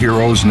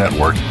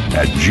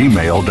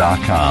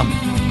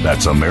AmericanHeroesNetwork@gmail.com.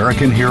 That's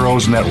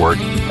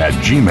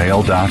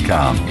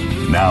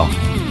AmericanHeroesNetwork@gmail.com. Now,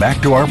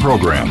 back to our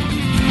program.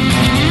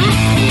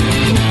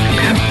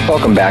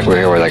 Welcome back. We're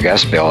here with our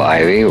guest, Bill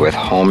Ivy, with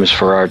Homes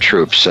for Our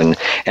Troops. And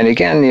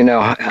again,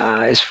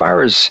 as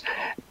far as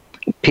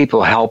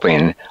people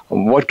helping,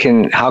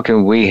 how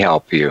can we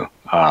help you,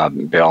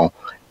 Bill?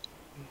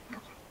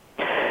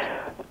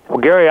 Well,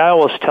 Gary, I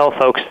always tell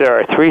folks there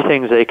are three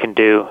things they can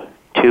do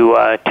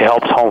to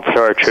help Homes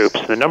for Our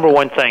Troops. The number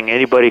one thing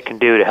anybody can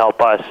do to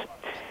help us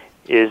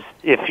is,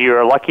 if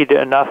you're lucky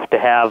enough to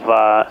have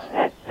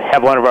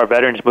one of our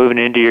veterans moving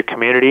into your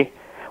community,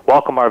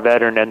 welcome our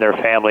veteran and their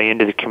family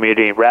into the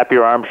community, wrap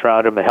your arms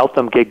around them, and help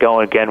them get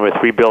going again with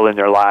rebuilding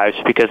their lives,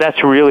 because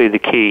that's really the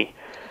key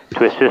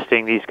to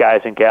assisting these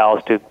guys and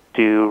gals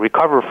to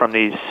recover from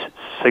these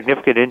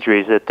significant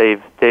injuries that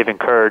they've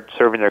incurred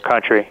serving their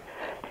country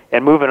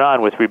and moving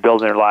on with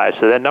rebuilding their lives.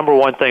 So that number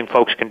one thing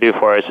folks can do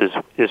for us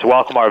is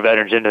welcome our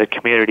veterans into the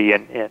community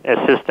and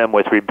assist them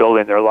with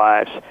rebuilding their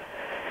lives.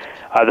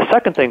 The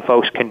second thing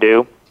folks can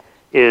do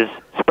is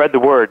spread the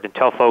word and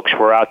tell folks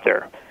we're out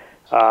there.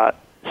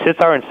 Since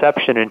our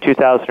inception in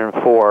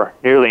 2004,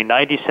 nearly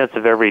 90 cents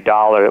of every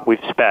dollar that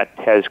we've spent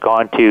has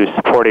gone to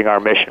supporting our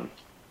mission.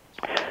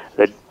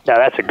 Now,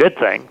 that's a good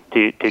thing,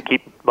 to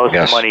keep most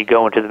of the money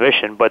going to the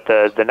mission, but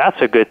the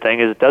not-so-good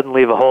thing is it doesn't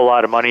leave a whole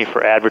lot of money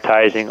for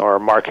advertising or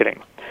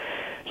marketing.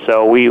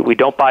 So we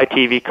don't buy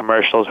TV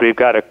commercials. We've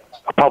got a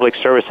public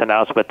service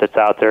announcement that's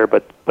out there,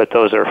 but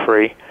those are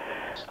free.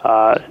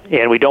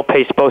 And we don't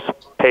we don't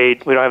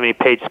have any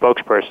paid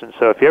spokespersons.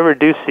 So if you ever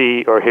do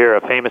see or hear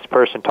a famous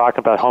person talking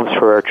about Homes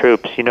for Our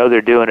Troops,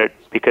 they're doing it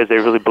because they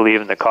really believe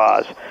in the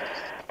cause.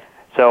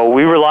 So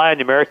we rely on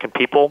the American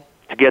people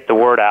to get the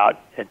word out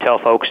and tell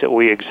folks that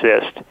we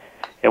exist.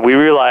 And we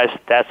realize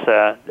that's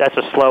a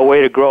slow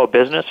way to grow a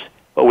business,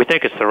 but we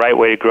think it's the right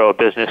way to grow a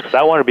business, because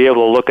I want to be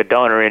able to look a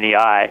donor in the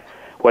eye,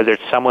 whether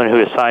it's someone who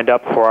has signed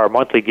up for our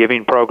monthly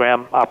giving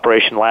program,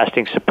 Operation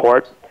Lasting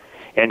Support,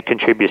 and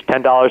contributes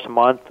 $10 a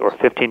month or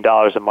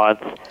 $15 a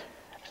month,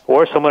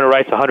 or someone who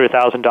writes a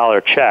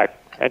 $100,000 check.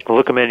 I can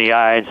look them in the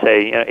eye and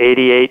say,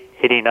 88,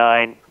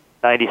 89,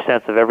 90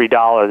 cents of every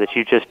dollar that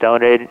you just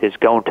donated is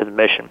going to the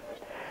mission.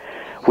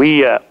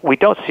 We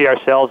don't see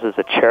ourselves as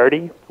a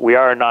charity. We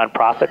are a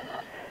nonprofit,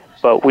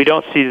 but we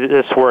don't see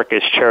this work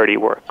as charity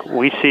work.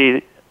 We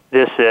see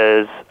this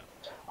as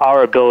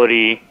our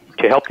ability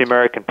to help the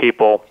American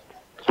people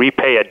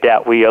repay a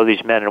debt we owe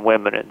these men and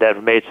women that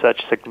have made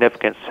such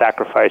significant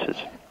sacrifices.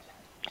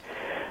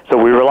 So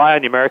we rely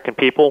on the American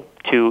people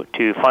to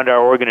fund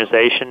our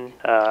organization.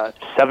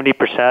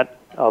 70%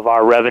 of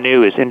our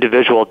revenue is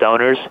individual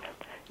donors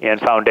and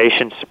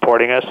foundations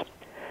supporting us.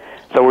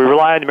 So we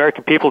rely on the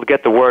American people to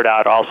get the word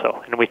out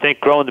also. And we think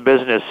growing the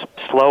business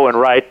slow and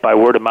right by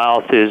word of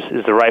mouth is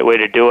the right way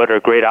to do it, or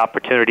great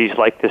opportunities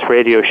like this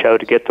radio show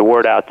to get the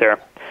word out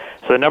there.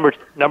 So the number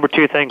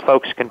two thing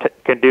folks can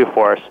do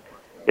for us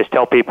is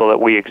tell people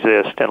that we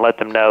exist and let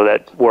them know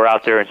that we're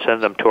out there, and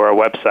send them to our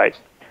website.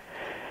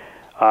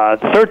 The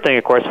third thing,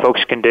 of course,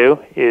 folks can do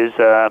is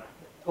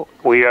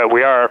we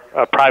are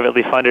a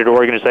privately funded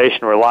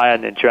organization, rely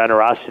on the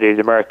generosity of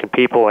the American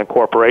people and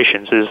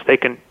corporations. Is they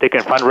can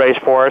fundraise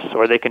for us,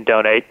 or they can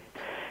donate,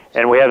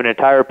 and we have an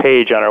entire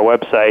page on our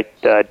website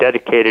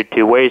dedicated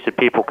to ways that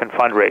people can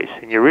fundraise.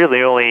 And you're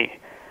really only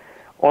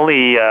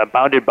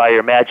bounded by your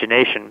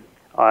imagination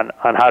on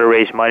how to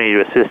raise money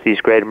to assist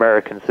these great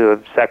Americans who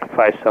have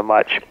sacrificed so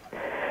much.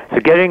 So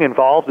getting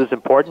involved is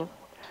important.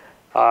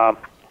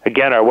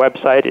 Again, our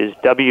website is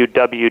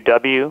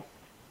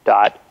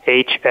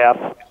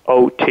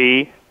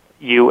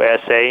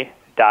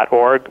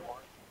www.hfotusa.org,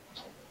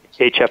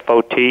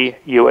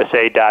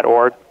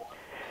 hfotusa.org.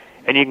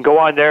 And you can go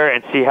on there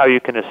and see how you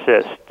can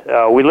assist.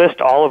 We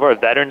list all of our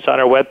veterans on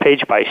our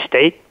webpage by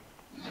state,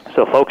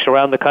 so folks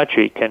around the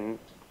country can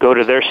go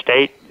to their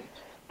state,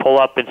 pull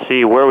up and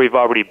see where we've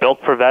already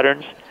built for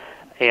veterans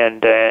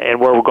and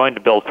where we're going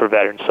to build for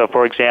veterans. So,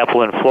 for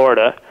example, in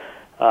Florida,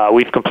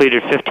 we've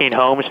completed 15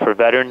 homes for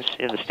veterans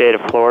in the state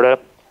of Florida.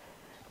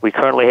 We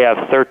currently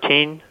have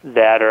 13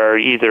 that are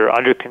either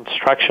under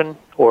construction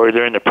or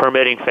they're in the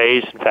permitting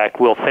phase. In fact,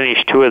 we'll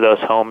finish 2 of those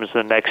homes in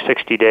the next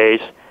 60 days.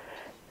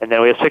 And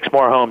then we have 6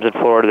 more homes in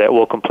Florida that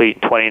we'll complete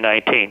in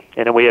 2019.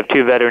 And then we have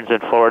 2 veterans in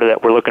Florida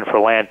that we're looking for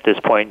land at this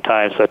point in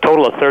time. So a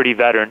total of 30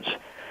 veterans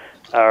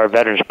or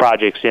veterans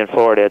projects in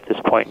Florida at this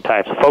point in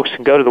time. So folks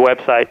can go to the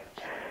website,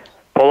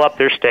 pull up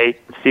their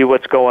state, see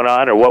what's going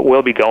on or what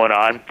will be going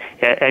on,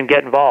 and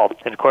get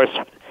involved. And, of course,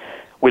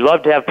 we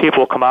love to have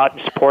people come out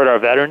and support our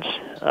veterans.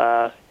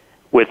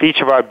 With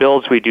each of our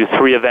builds, we do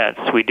 3 events.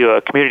 We do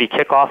a community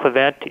kickoff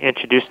event to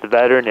introduce the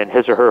veteran and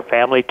his or her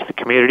family to the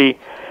community,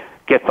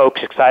 get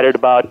folks excited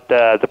about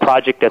the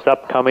project that's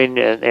upcoming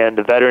and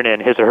the veteran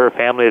and his or her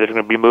family that are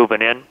going to be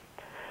moving in.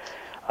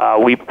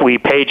 We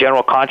pay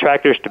general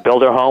contractors to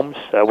build our homes.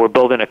 We're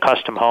building a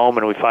custom home,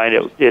 and we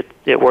find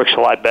it works a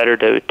lot better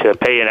to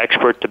pay an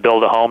expert to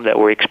build a home that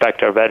we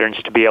expect our veterans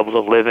to be able to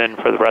live in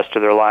for the rest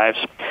of their lives.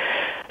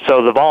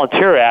 So the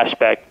volunteer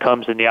aspect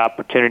comes in the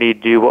opportunity to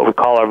do what we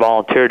call our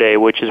Volunteer Day,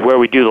 which is where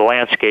we do the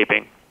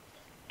landscaping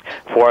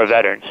for our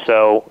veterans.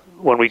 So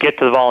when we get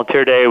to the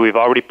Volunteer Day, we've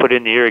already put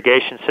in the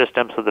irrigation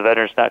system, so the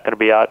veteran's not going to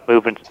be out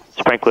moving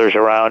sprinklers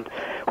around.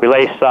 We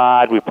lay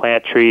sod, we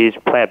plant trees,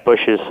 plant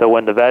bushes, so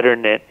when the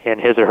veteran and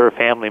his or her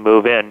family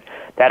move in,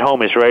 that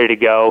home is ready to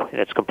go,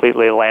 and it's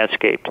completely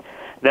landscaped.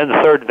 Then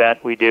the third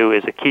event we do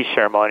is a key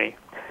ceremony,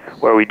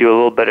 where we do a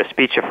little bit of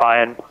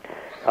speechifying.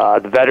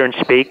 The veteran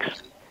speaks.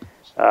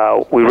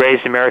 We raise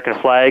the American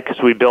flag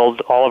because we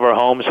build all of our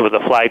homes with a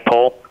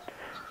flagpole.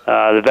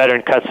 The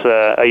veteran cuts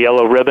a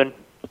yellow ribbon,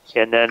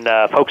 and then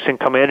folks can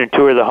come in and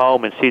tour the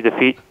home and see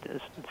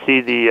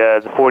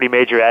the 40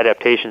 major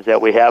adaptations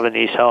that we have in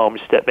these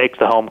homes that make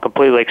the home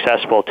completely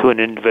accessible to an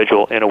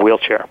individual in a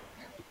wheelchair.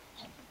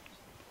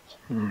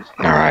 All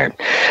right.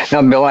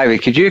 Now, Bill Ivy,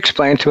 could you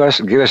explain to us,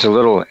 give us a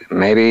little,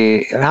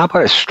 maybe, how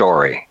about a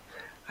story?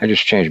 I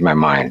just changed my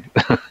mind.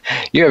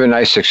 You have a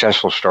nice,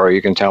 successful story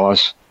you can tell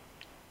us?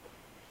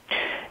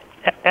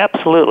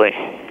 Absolutely.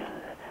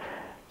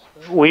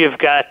 We have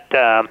got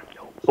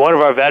one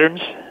of our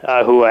veterans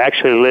who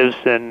actually lives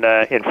in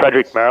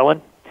Frederick,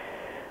 Maryland.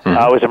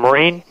 Was a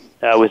Marine,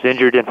 was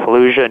injured in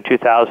Fallujah in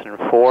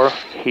 2004.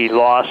 He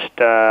lost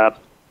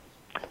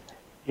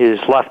his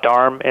left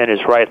arm and his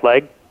right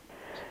leg.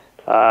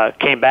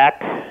 Came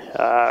back,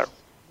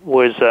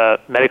 was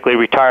medically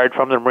retired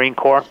from the Marine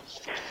Corps.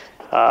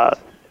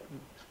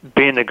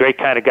 Being the great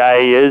kind of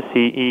guy he is,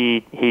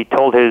 he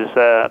told his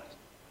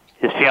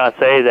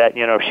fiancée that,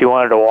 if she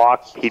wanted to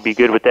walk, he'd be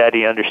good with that.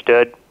 He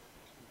understood.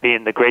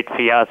 Being the great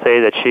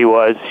fiancée that she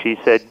was, she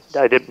said,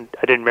 I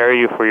didn't marry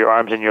you for your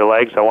arms and your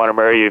legs. I want to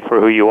marry you for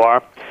who you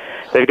are.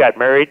 They got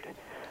married.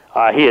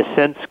 He has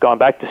since gone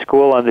back to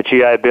school on the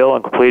GI Bill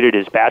and completed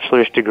his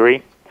bachelor's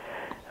degree.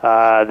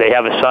 They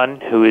have a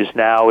son who is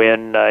now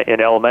in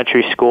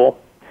elementary school.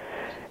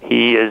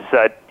 He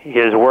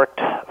has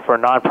worked for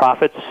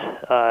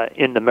nonprofits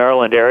in the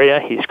Maryland area.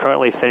 He's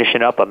currently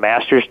finishing up a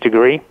master's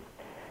degree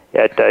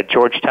at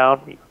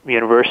Georgetown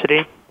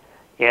University,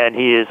 and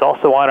he is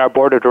also on our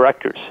board of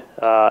directors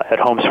at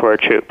Homes for Our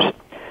Troops.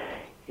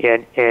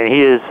 And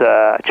he is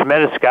a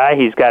tremendous guy.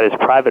 He's got his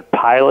private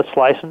pilot's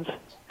license.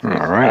 All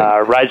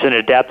right. Rides an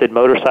adapted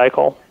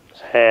motorcycle,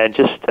 and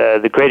just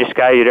the greatest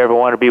guy you'd ever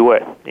want to be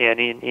with. And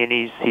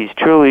he's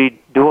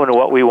truly doing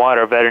what we want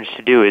our veterans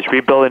to do, is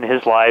rebuilding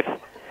his life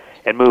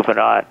and moving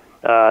on.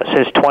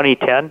 Since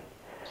 2010,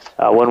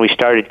 when we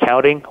started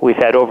counting, we've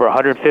had over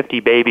 150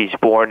 babies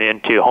born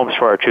into Homes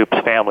for Our Troops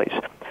families.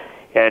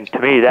 And to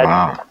me,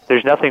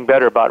 there's nothing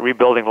better about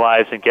rebuilding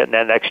lives and getting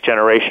that next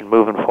generation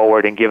moving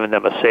forward and giving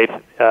them a safe,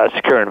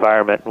 secure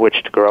environment in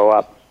which to grow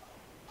up.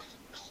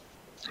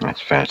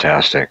 That's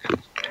fantastic.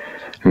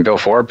 And Bill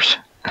Forbes?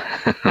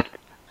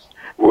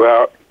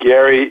 Well,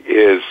 Gary,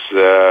 is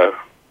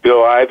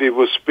Bill Ivy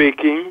was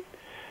speaking.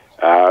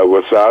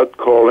 Without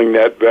calling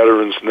that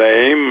veteran's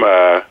name,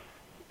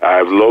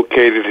 I've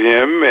located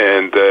him,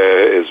 and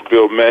as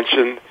Bill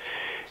mentioned,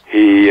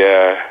 he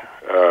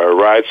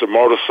rides a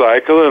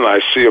motorcycle, and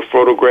I see a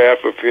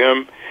photograph of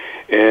him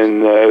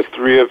and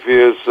three of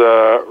his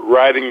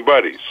riding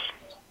buddies.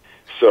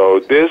 So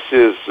this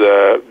is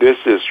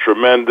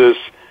tremendous,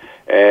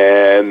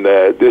 and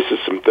this is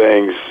some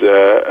things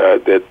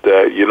that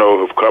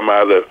have come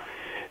out of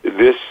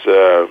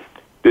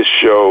this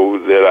show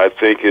that I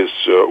think is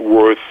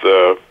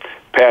worth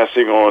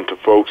passing on to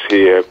folks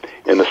here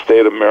in the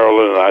state of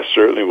Maryland, and I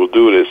certainly will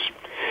do this.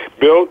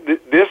 Bill,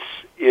 this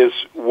is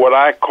what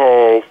I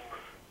call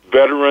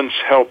veterans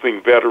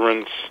helping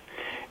veterans,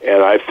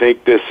 and I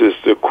think this is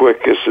the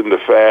quickest and the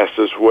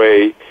fastest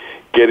way,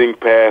 getting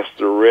past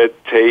the red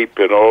tape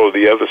and all of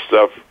the other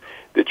stuff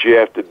that you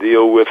have to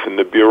deal with in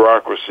the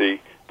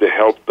bureaucracy to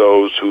help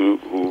those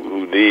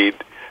who need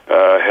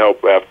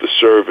help after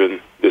serving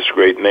this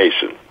great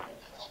nation.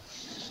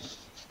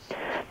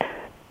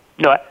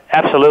 No,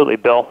 absolutely,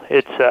 Bill.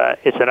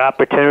 It's an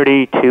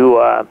opportunity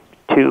to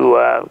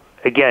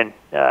again,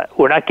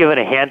 we're not giving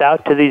a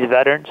handout to these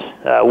veterans.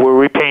 We're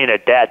repaying a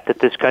debt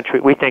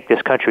that we think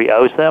this country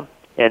owes them,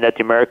 and that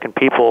the American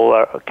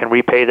people can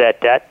repay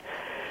that debt.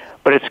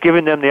 But it's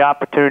giving them the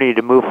opportunity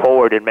to move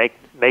forward and make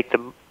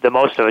the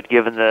most of it,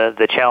 given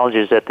the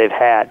challenges that they've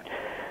had.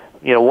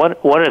 One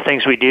of the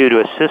things we do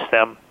to assist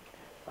them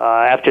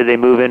after they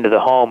move into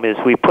the home is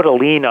we put a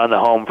lien on the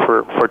home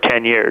for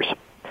 10 years.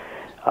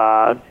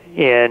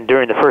 And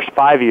during the first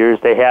 5 years,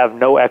 they have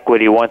no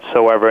equity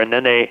whatsoever, and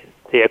then they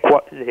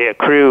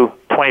accrue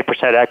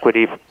 20%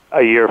 equity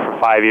a year for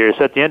 5 years.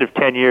 So at the end of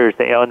 10 years,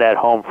 they own that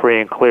home free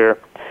and clear.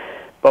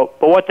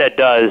 But what that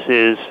does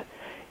is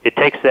it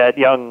takes that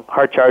young,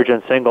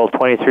 heart-charging single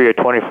 23 or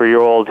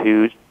 24-year-old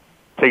who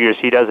figures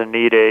he doesn't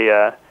need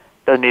a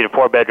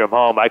 4-bedroom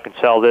home. I can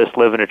sell this,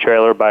 live in a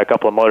trailer, buy a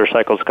couple of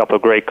motorcycles, a couple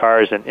of great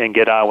cars, and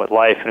get on with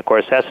life. And of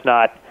course, that's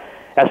not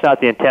that's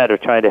not the intent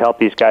of trying to help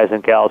these guys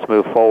and gals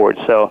move forward.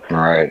 So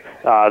right.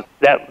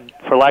 That,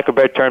 for lack of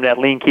a better term, that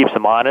lean keeps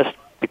them honest,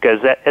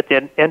 because at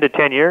the end of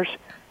 10 years,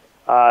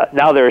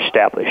 now they're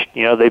established.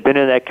 You know, they've been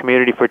in that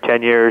community for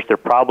 10 years. They're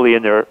probably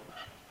in their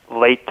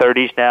late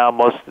 30s now.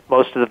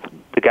 Most of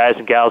the guys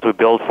and gals we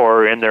build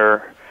for are in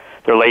their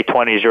late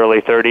 20s,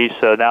 early 30s.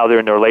 So now they're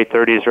in their late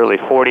 30s, early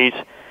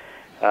 40s.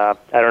 I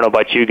don't know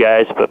about you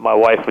guys, but my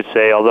wife would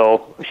say,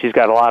 although she's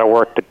got a lot of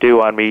work to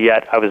do on me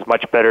yet, I was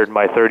much better in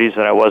my 30s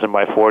than I was in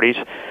my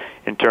 40s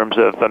in terms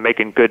of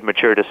making good,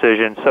 mature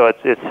decisions. So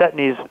it's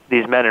setting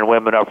these men and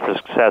women up for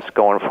success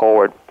going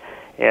forward.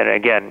 And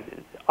again,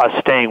 us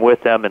staying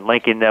with them and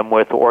linking them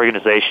with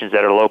organizations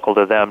that are local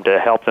to them to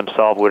help them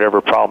solve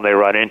whatever problem they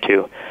run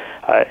into,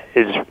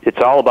 it's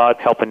all about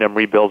helping them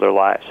rebuild their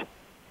lives.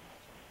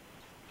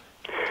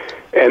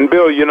 And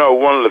Bill, you know,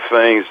 one of the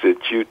things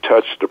that you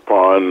touched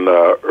upon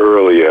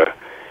earlier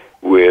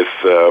with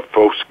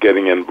folks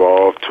getting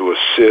involved to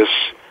assist,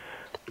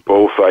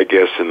 both, I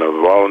guess, in the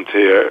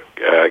volunteer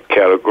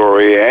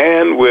category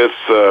and with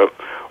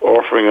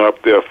offering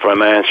up their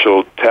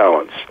financial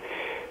talents.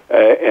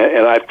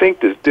 And I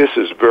think that this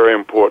is very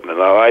important,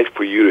 and I'd like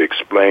for you to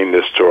explain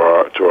this to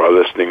our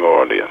listening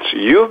audience.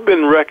 You've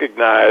been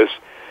recognized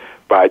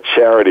by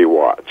Charity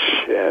Watch,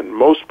 and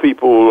most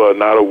people are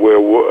not aware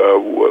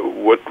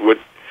what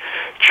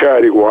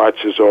Charity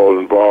Watch is all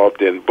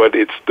involved in, but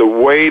it's the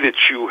way that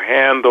you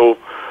handle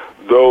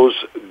those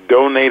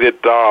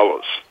donated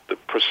dollars. The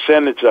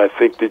percentage, I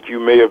think, that you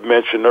may have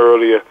mentioned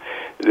earlier,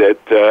 that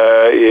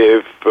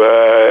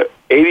if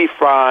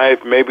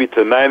 85, maybe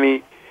to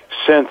 90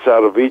 cents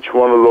out of each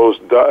one of those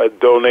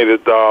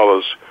donated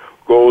dollars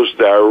goes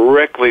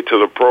directly to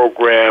the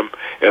program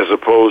as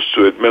opposed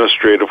to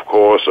administrative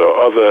costs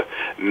or other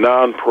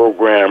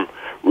non-program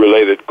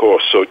related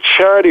costs. So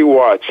Charity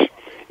Watch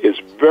is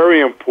very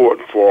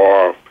important for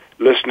our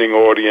listening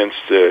audience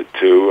to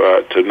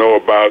know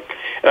about.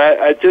 And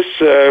I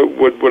just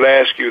would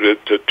ask you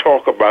to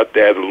talk about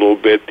that a little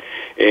bit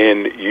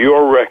in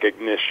your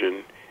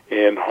recognition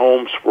in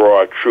Homes for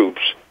Our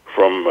Troops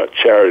from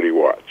Charity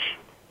Watch.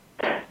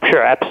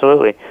 Sure,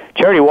 absolutely.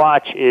 Charity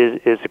Watch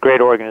is a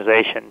great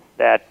organization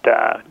that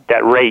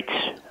rates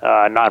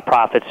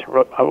nonprofits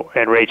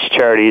and rates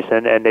charities,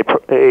 and they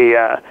put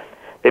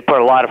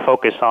a lot of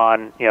focus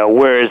on, you know,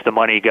 where is the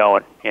money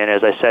going. And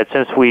as I said,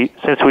 since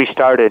we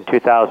started in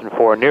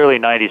 2004, nearly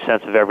 90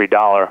 cents of every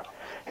dollar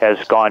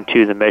has gone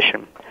to the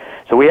mission.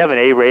 So we have an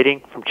A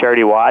rating from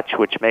Charity Watch,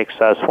 which makes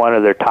us one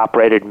of their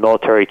top-rated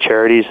military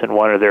charities and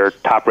one of their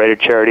top-rated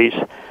charities.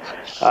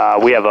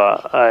 We have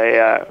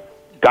a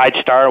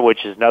GuideStar,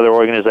 which is another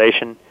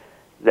organization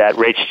that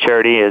rates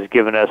charity, has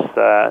given us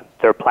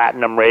their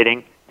platinum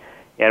rating.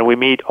 And we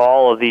meet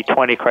all of the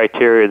 20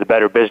 criteria of the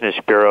Better Business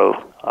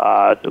Bureau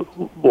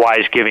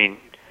wise giving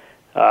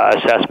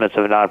assessments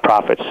of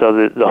nonprofits.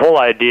 So the whole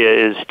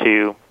idea is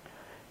to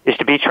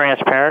be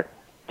transparent,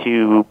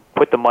 to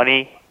put the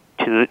money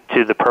to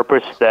the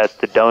purpose that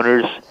the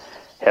donors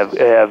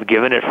have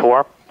given it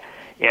for,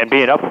 and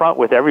being upfront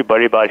with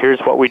everybody about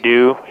here's what we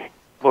do.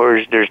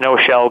 There's no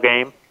shell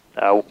game.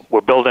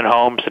 We're building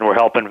homes and we're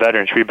helping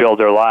veterans rebuild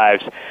their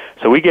lives.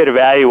 So we get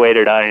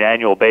evaluated on an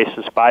annual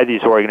basis by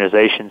these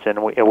organizations,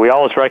 and we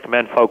always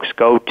recommend folks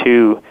go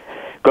to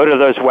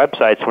those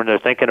websites when they're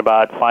thinking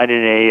about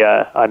finding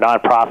a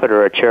nonprofit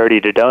or a charity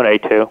to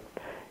donate to,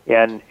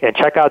 and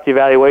check out the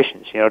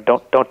evaluations. You know,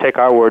 don't take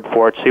our word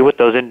for it. See what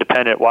those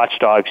independent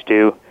watchdogs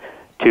do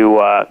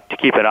to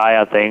keep an eye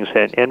on things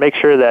and make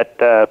sure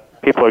that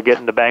people are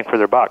getting the bang for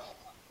their buck.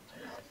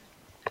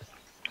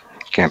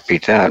 Can't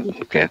beat that.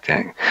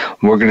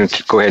 We're going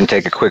to go ahead and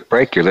take a quick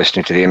break. You're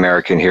listening to the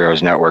American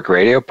Heroes Network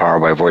Radio,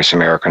 powered by Voice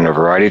America on the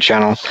Variety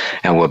Channel,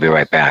 and we'll be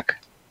right back.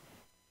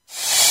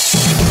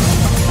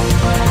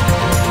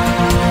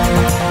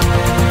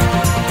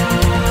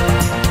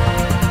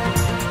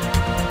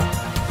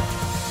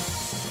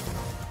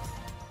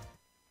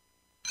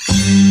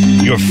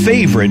 Your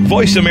favorite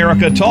Voice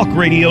America Talk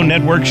Radio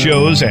Network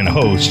shows and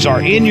hosts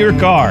are in your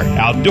car,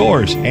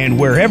 outdoors, and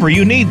wherever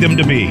you need them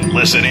to be.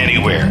 Listen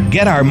anywhere.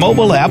 Get our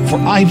mobile app for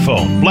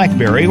iPhone,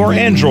 BlackBerry, or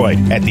Android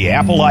at the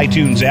Apple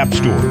iTunes App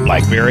Store,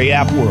 BlackBerry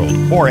App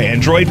World, or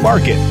Android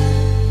Market.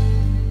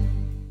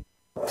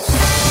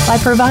 By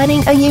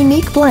providing a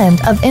unique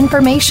blend of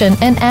information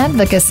and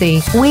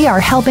advocacy, we are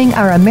helping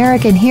our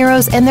American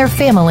heroes and their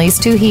families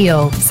to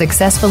heal,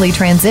 successfully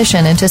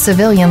transition into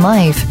civilian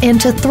life, and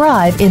to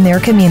thrive in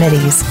their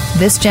communities.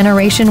 This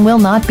generation will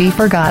not be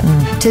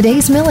forgotten.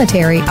 Today's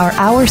military are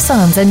our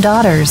sons and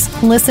daughters.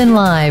 Listen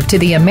live to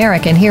the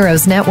American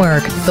Heroes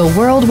Network, the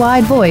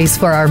worldwide voice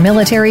for our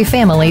military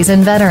families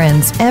and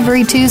veterans,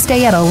 every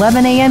Tuesday at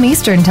 11 a.m.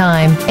 Eastern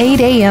Time, 8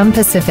 a.m.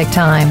 Pacific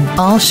Time.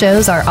 All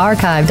shows are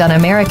archived on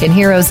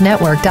AmericanHeroesNetwork.com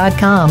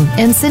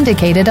and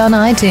syndicated on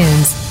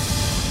iTunes.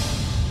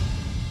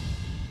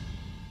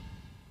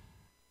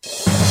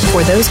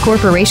 For those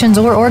corporations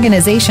or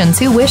organizations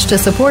who wish to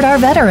support our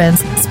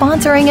veterans,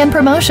 sponsoring and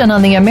promotion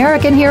on the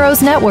American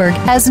Heroes Network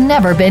has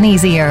never been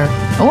easier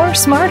or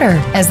smarter,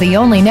 as the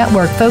only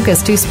network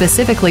focused to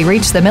specifically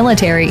reach the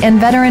military and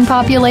veteran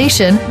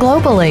population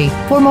globally.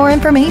 For more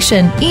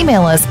information,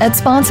 email us at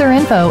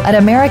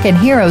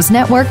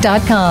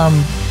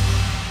sponsorinfo@AmericanHeroesNetwork.com.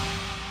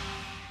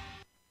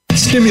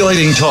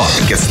 Stimulating talk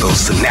gets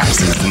those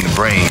synapses in the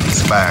brain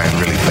firing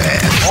really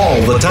fast.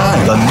 All the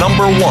time. The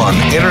number one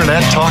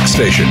internet talk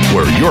station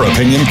where your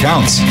opinion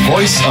counts.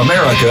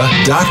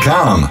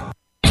 VoiceAmerica.com.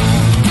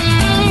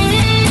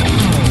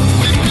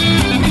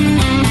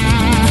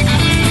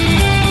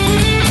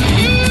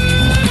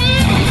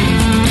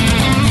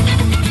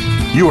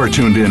 You are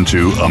tuned in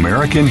to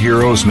American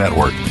Heroes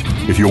Network.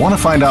 If you want to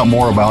find out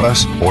more about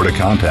us or to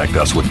contact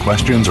us with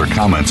questions or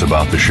comments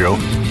about the show,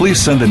 please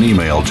send an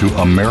email to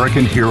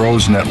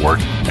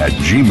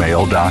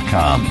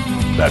AmericanHeroesNetwork@gmail.com.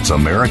 That's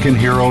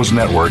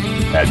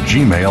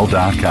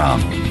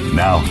AmericanHeroesNetwork@gmail.com.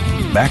 Now,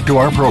 back to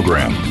our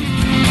program.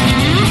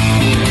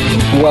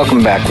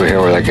 Welcome back. We're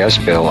here with our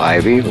guest, Bill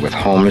Ivy, with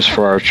Homes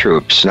for Our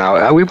Troops.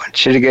 Now, we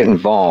want you to get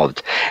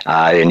involved,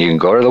 and you can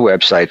go to the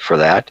website for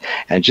that.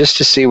 And just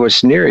to see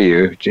what's near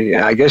you,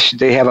 I guess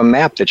they have a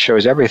map that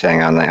shows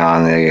everything on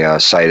the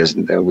site.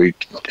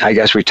 I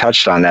guess we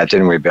touched on that,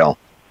 didn't we, Bill?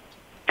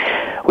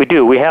 We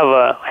do. We have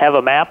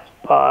a map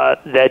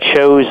that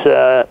shows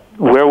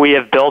where we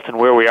have built and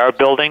where we are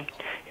building,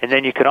 and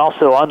then you can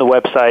also on the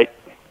website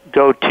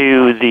go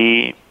to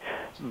the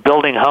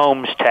Building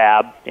Homes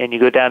tab, and you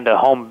go down to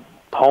Home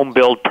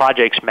Build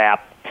Projects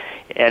map,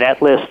 and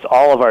that lists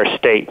all of our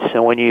states.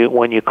 And when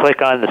you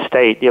click on the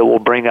state, it will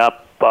bring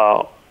up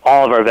all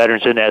of our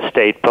veterans in that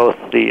state, both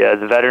the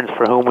veterans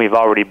for whom we've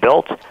already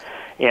built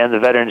and the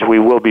veterans we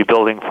will be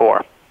building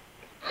for.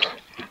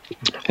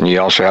 And you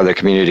also have the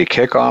community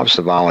kickoffs,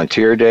 the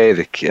volunteer day,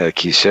 the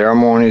key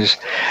ceremonies,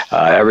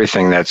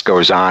 everything that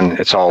goes on.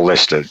 It's all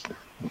listed,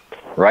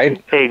 right?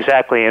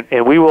 Exactly,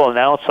 and we will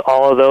announce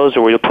all of those,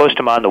 or we'll post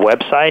them on the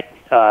website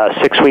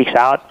 6 weeks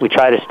out. We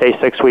try to stay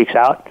 6 weeks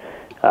out.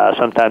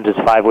 Sometimes it's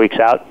 5 weeks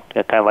out,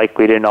 kind of like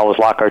we didn't always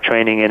lock our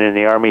training in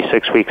the Army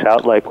 6 weeks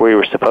out like we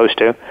were supposed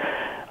to.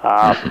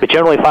 But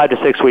generally 5 to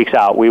 6 weeks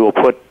out, we will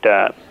put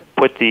the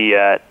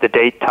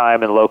date,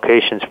 time, and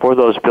locations for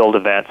those build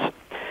events.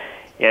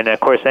 And of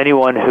course,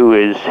 anyone who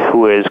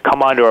has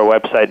come onto our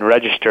website and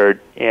registered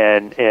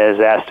and has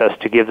asked us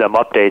to give them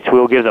updates,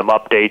 we'll give them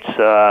updates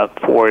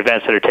for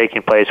events that are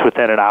taking place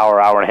within an hour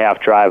and a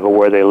half drive of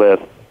where they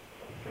live.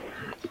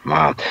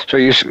 Wow. So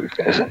you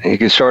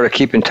can sort of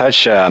keep in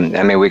touch.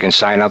 We can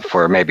sign up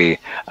for maybe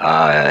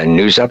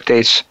news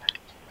updates.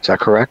 Is that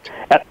correct?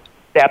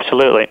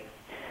 Absolutely.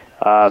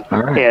 All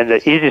right. And the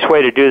easiest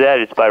way to do that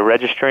is by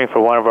registering for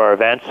one of our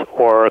events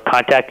or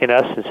contacting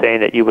us and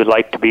saying that you would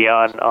like to be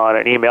on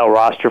an email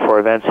roster for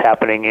events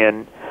happening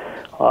in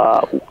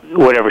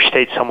whatever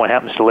state someone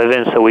happens to live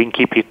in, so we can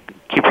keep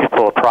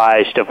people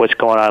apprised of what's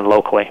going on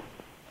locally.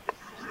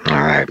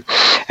 All right.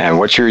 And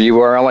what's your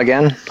URL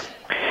again?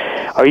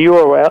 Our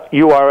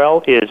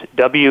URL is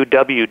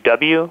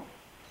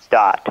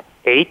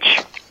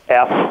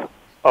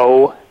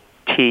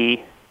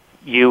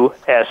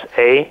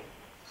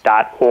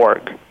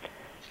www.hfotusa.org.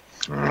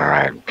 All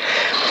right.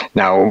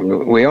 Now,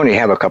 we only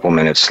have a couple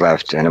minutes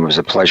left, and it was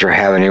a pleasure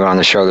having you on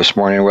the show this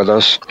morning with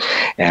us.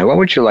 And what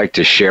would you like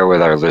to share with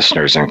our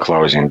listeners in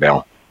closing,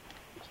 Bill?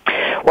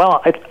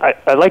 Well,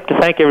 I'd like to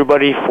thank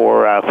everybody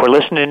for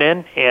listening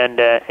in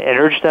and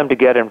urge them to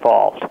get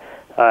involved.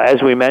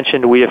 As we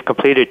mentioned, we have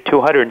completed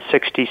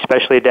 260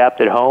 specially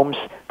adapted homes,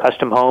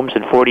 custom homes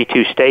in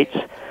 42 states.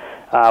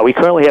 We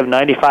currently have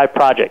 95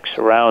 projects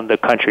around the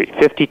country.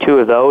 52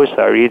 of those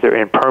are either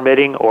in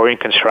permitting or in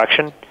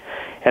construction,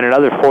 and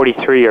another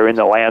 43 are in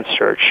the land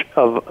search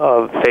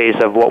of phase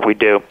of what we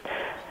do.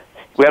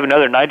 We have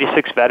another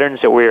 96 veterans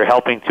that we are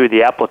helping through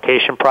the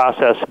application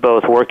process,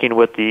 both working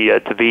with the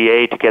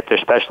VA to get their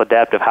special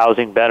adaptive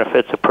housing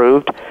benefits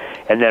approved,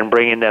 and then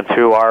bringing them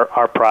through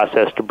our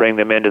process to bring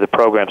them into the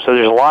program. So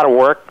there's a lot of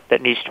work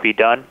that needs to be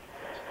done.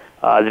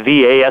 The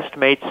VA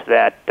estimates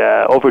that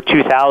over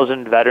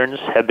 2,000 veterans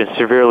have been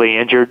severely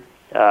injured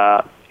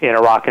in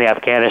Iraq and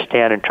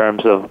Afghanistan in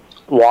terms of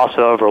loss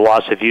of or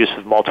loss of use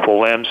of multiple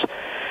limbs.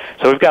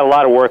 So we've got a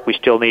lot of work we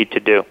still need to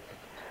do.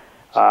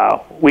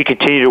 We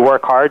continue to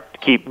work hard to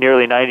keep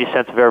nearly 90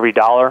 cents of every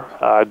dollar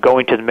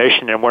going to the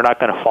mission, and we're not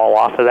going to fall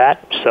off of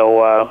that.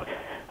 So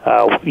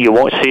you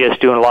won't see us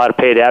doing a lot of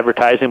paid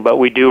advertising, but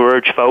we do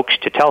urge folks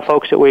to tell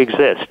folks that we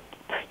exist.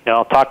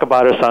 Talk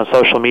about us on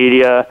social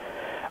media,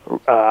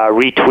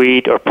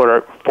 retweet or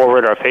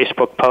forward our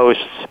Facebook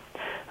posts,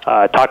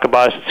 talk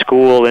about us at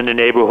school, in the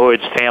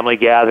neighborhoods, family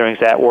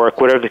gatherings, at work,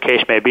 whatever the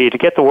case may be, to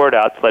get the word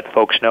out to let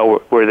folks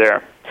know we're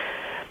there.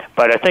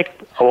 But I think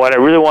what I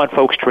really want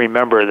folks to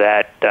remember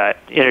that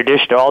in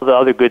addition to all the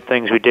other good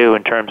things we do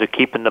in terms of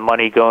keeping the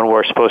money going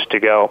where it's supposed to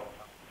go,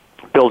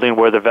 building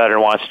where the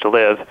veteran wants to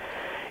live,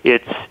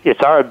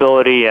 it's our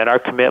ability and our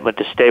commitment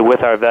to stay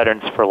with our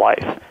veterans for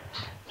life.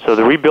 So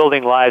the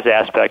rebuilding lives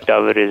aspect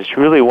of it is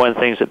really one of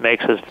the things that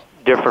makes us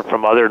different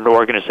from other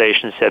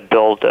organizations that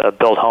build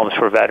homes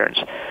for veterans.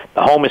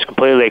 The home is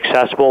completely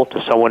accessible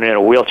to someone in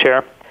a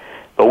wheelchair,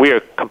 but we are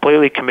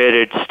completely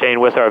committed to staying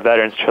with our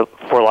veterans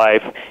for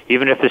life,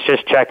 even if it's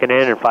just checking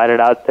in and finding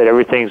out that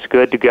everything's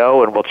good to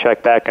go, and we'll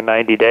check back in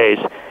 90 days.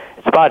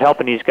 It's about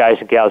helping these guys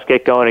and gals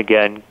get going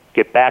again,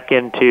 get back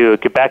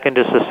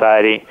into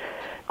society,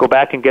 go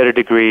back and get a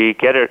degree,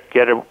 get a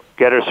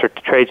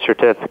trade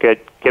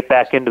certificate, get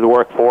back into the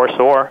workforce,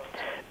 or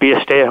be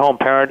a stay-at-home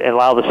parent and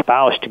allow the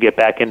spouse to get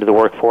back into the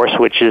workforce,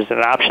 which is an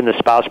option the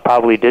spouse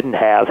probably didn't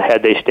have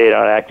had they stayed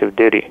on active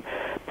duty.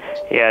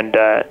 And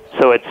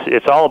so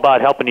it's all about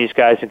helping these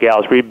guys and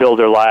gals rebuild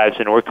their lives,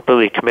 and we're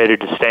completely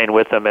committed to staying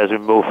with them as we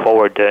move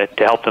forward to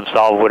help them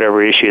solve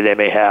whatever issue they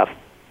may have.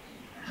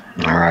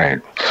 All right.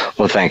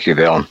 Well, thank you,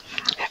 Bill.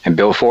 And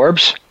Bill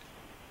Forbes?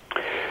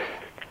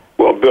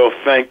 Well, Bill,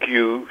 thank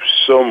you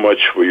so much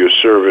for your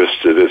service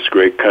to this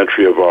great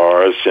country of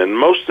ours, and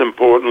most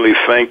importantly,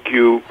 thank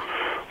you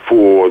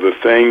for the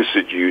things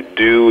that you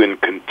do and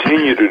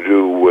continue to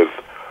do with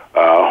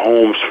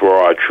homes for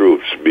our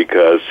troops,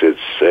 because it's,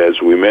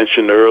 as we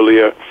mentioned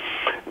earlier,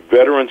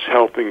 veterans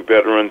helping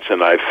veterans,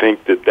 and I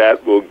think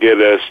that will get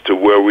us to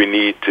where we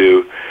need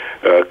to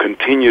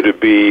continue to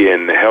be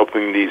in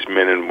helping these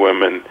men and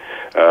women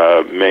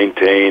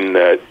maintain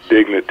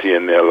dignity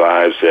in their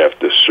lives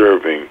after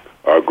serving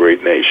our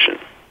great nation.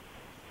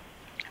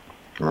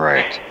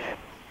 Right.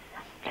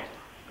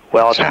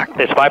 Well,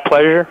 it's my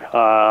pleasure.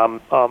 I'm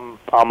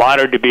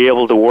honored to be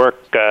able to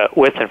work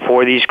with and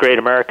for these great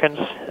Americans,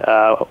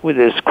 with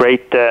this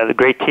the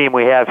great team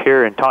we have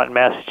here in Taunton,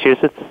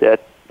 Massachusetts,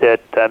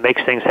 that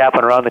makes things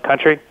happen around the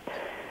country.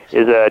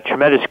 Is a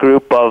tremendous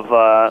group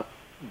of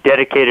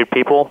dedicated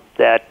people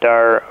that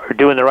are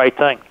doing the right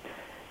thing.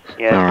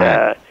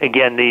 And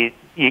again,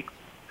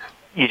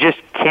 you just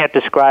can't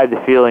describe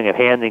the feeling of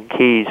handing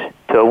keys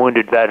to a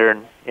wounded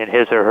veteran and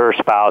his or her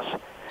spouse,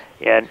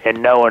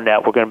 and knowing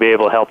that we're going to be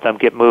able to help them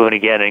get moving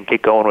again and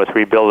get going with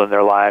rebuilding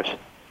their lives.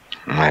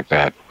 I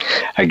bet.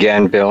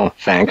 Again, Bill,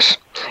 thanks.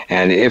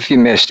 And if you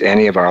missed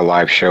any of our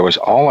live shows,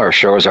 all our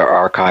shows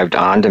are archived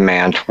on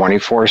demand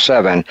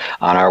 24/7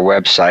 on our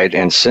website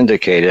and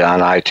syndicated on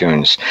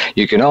iTunes.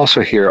 You can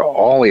also hear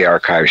all the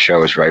archive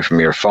shows right from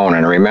your phone.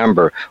 And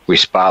remember, we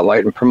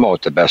spotlight and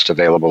promote the best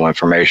available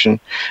information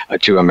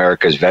to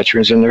America's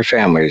veterans and their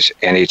families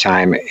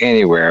anytime,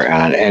 anywhere,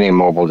 and on any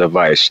mobile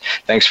device.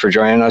 Thanks for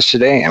joining us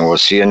today, and we'll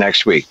see you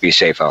next week. Be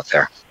safe out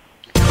there.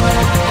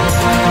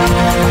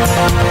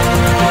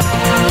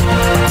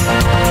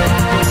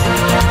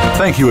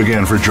 Thank you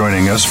again for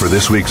joining us for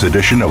this week's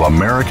edition of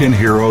American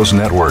Heroes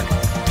Network.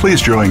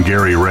 Please join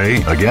Gary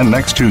Ray again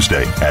next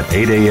Tuesday at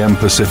 8 a.m.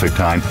 Pacific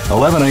Time,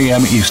 11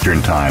 a.m.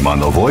 Eastern Time on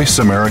the Voice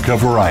America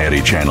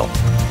Variety Channel.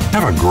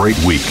 Have a great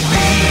week.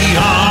 We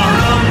are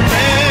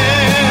America,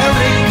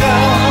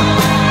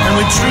 and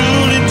we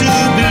truly do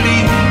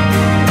believe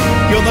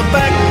you're the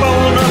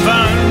backbone of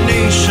our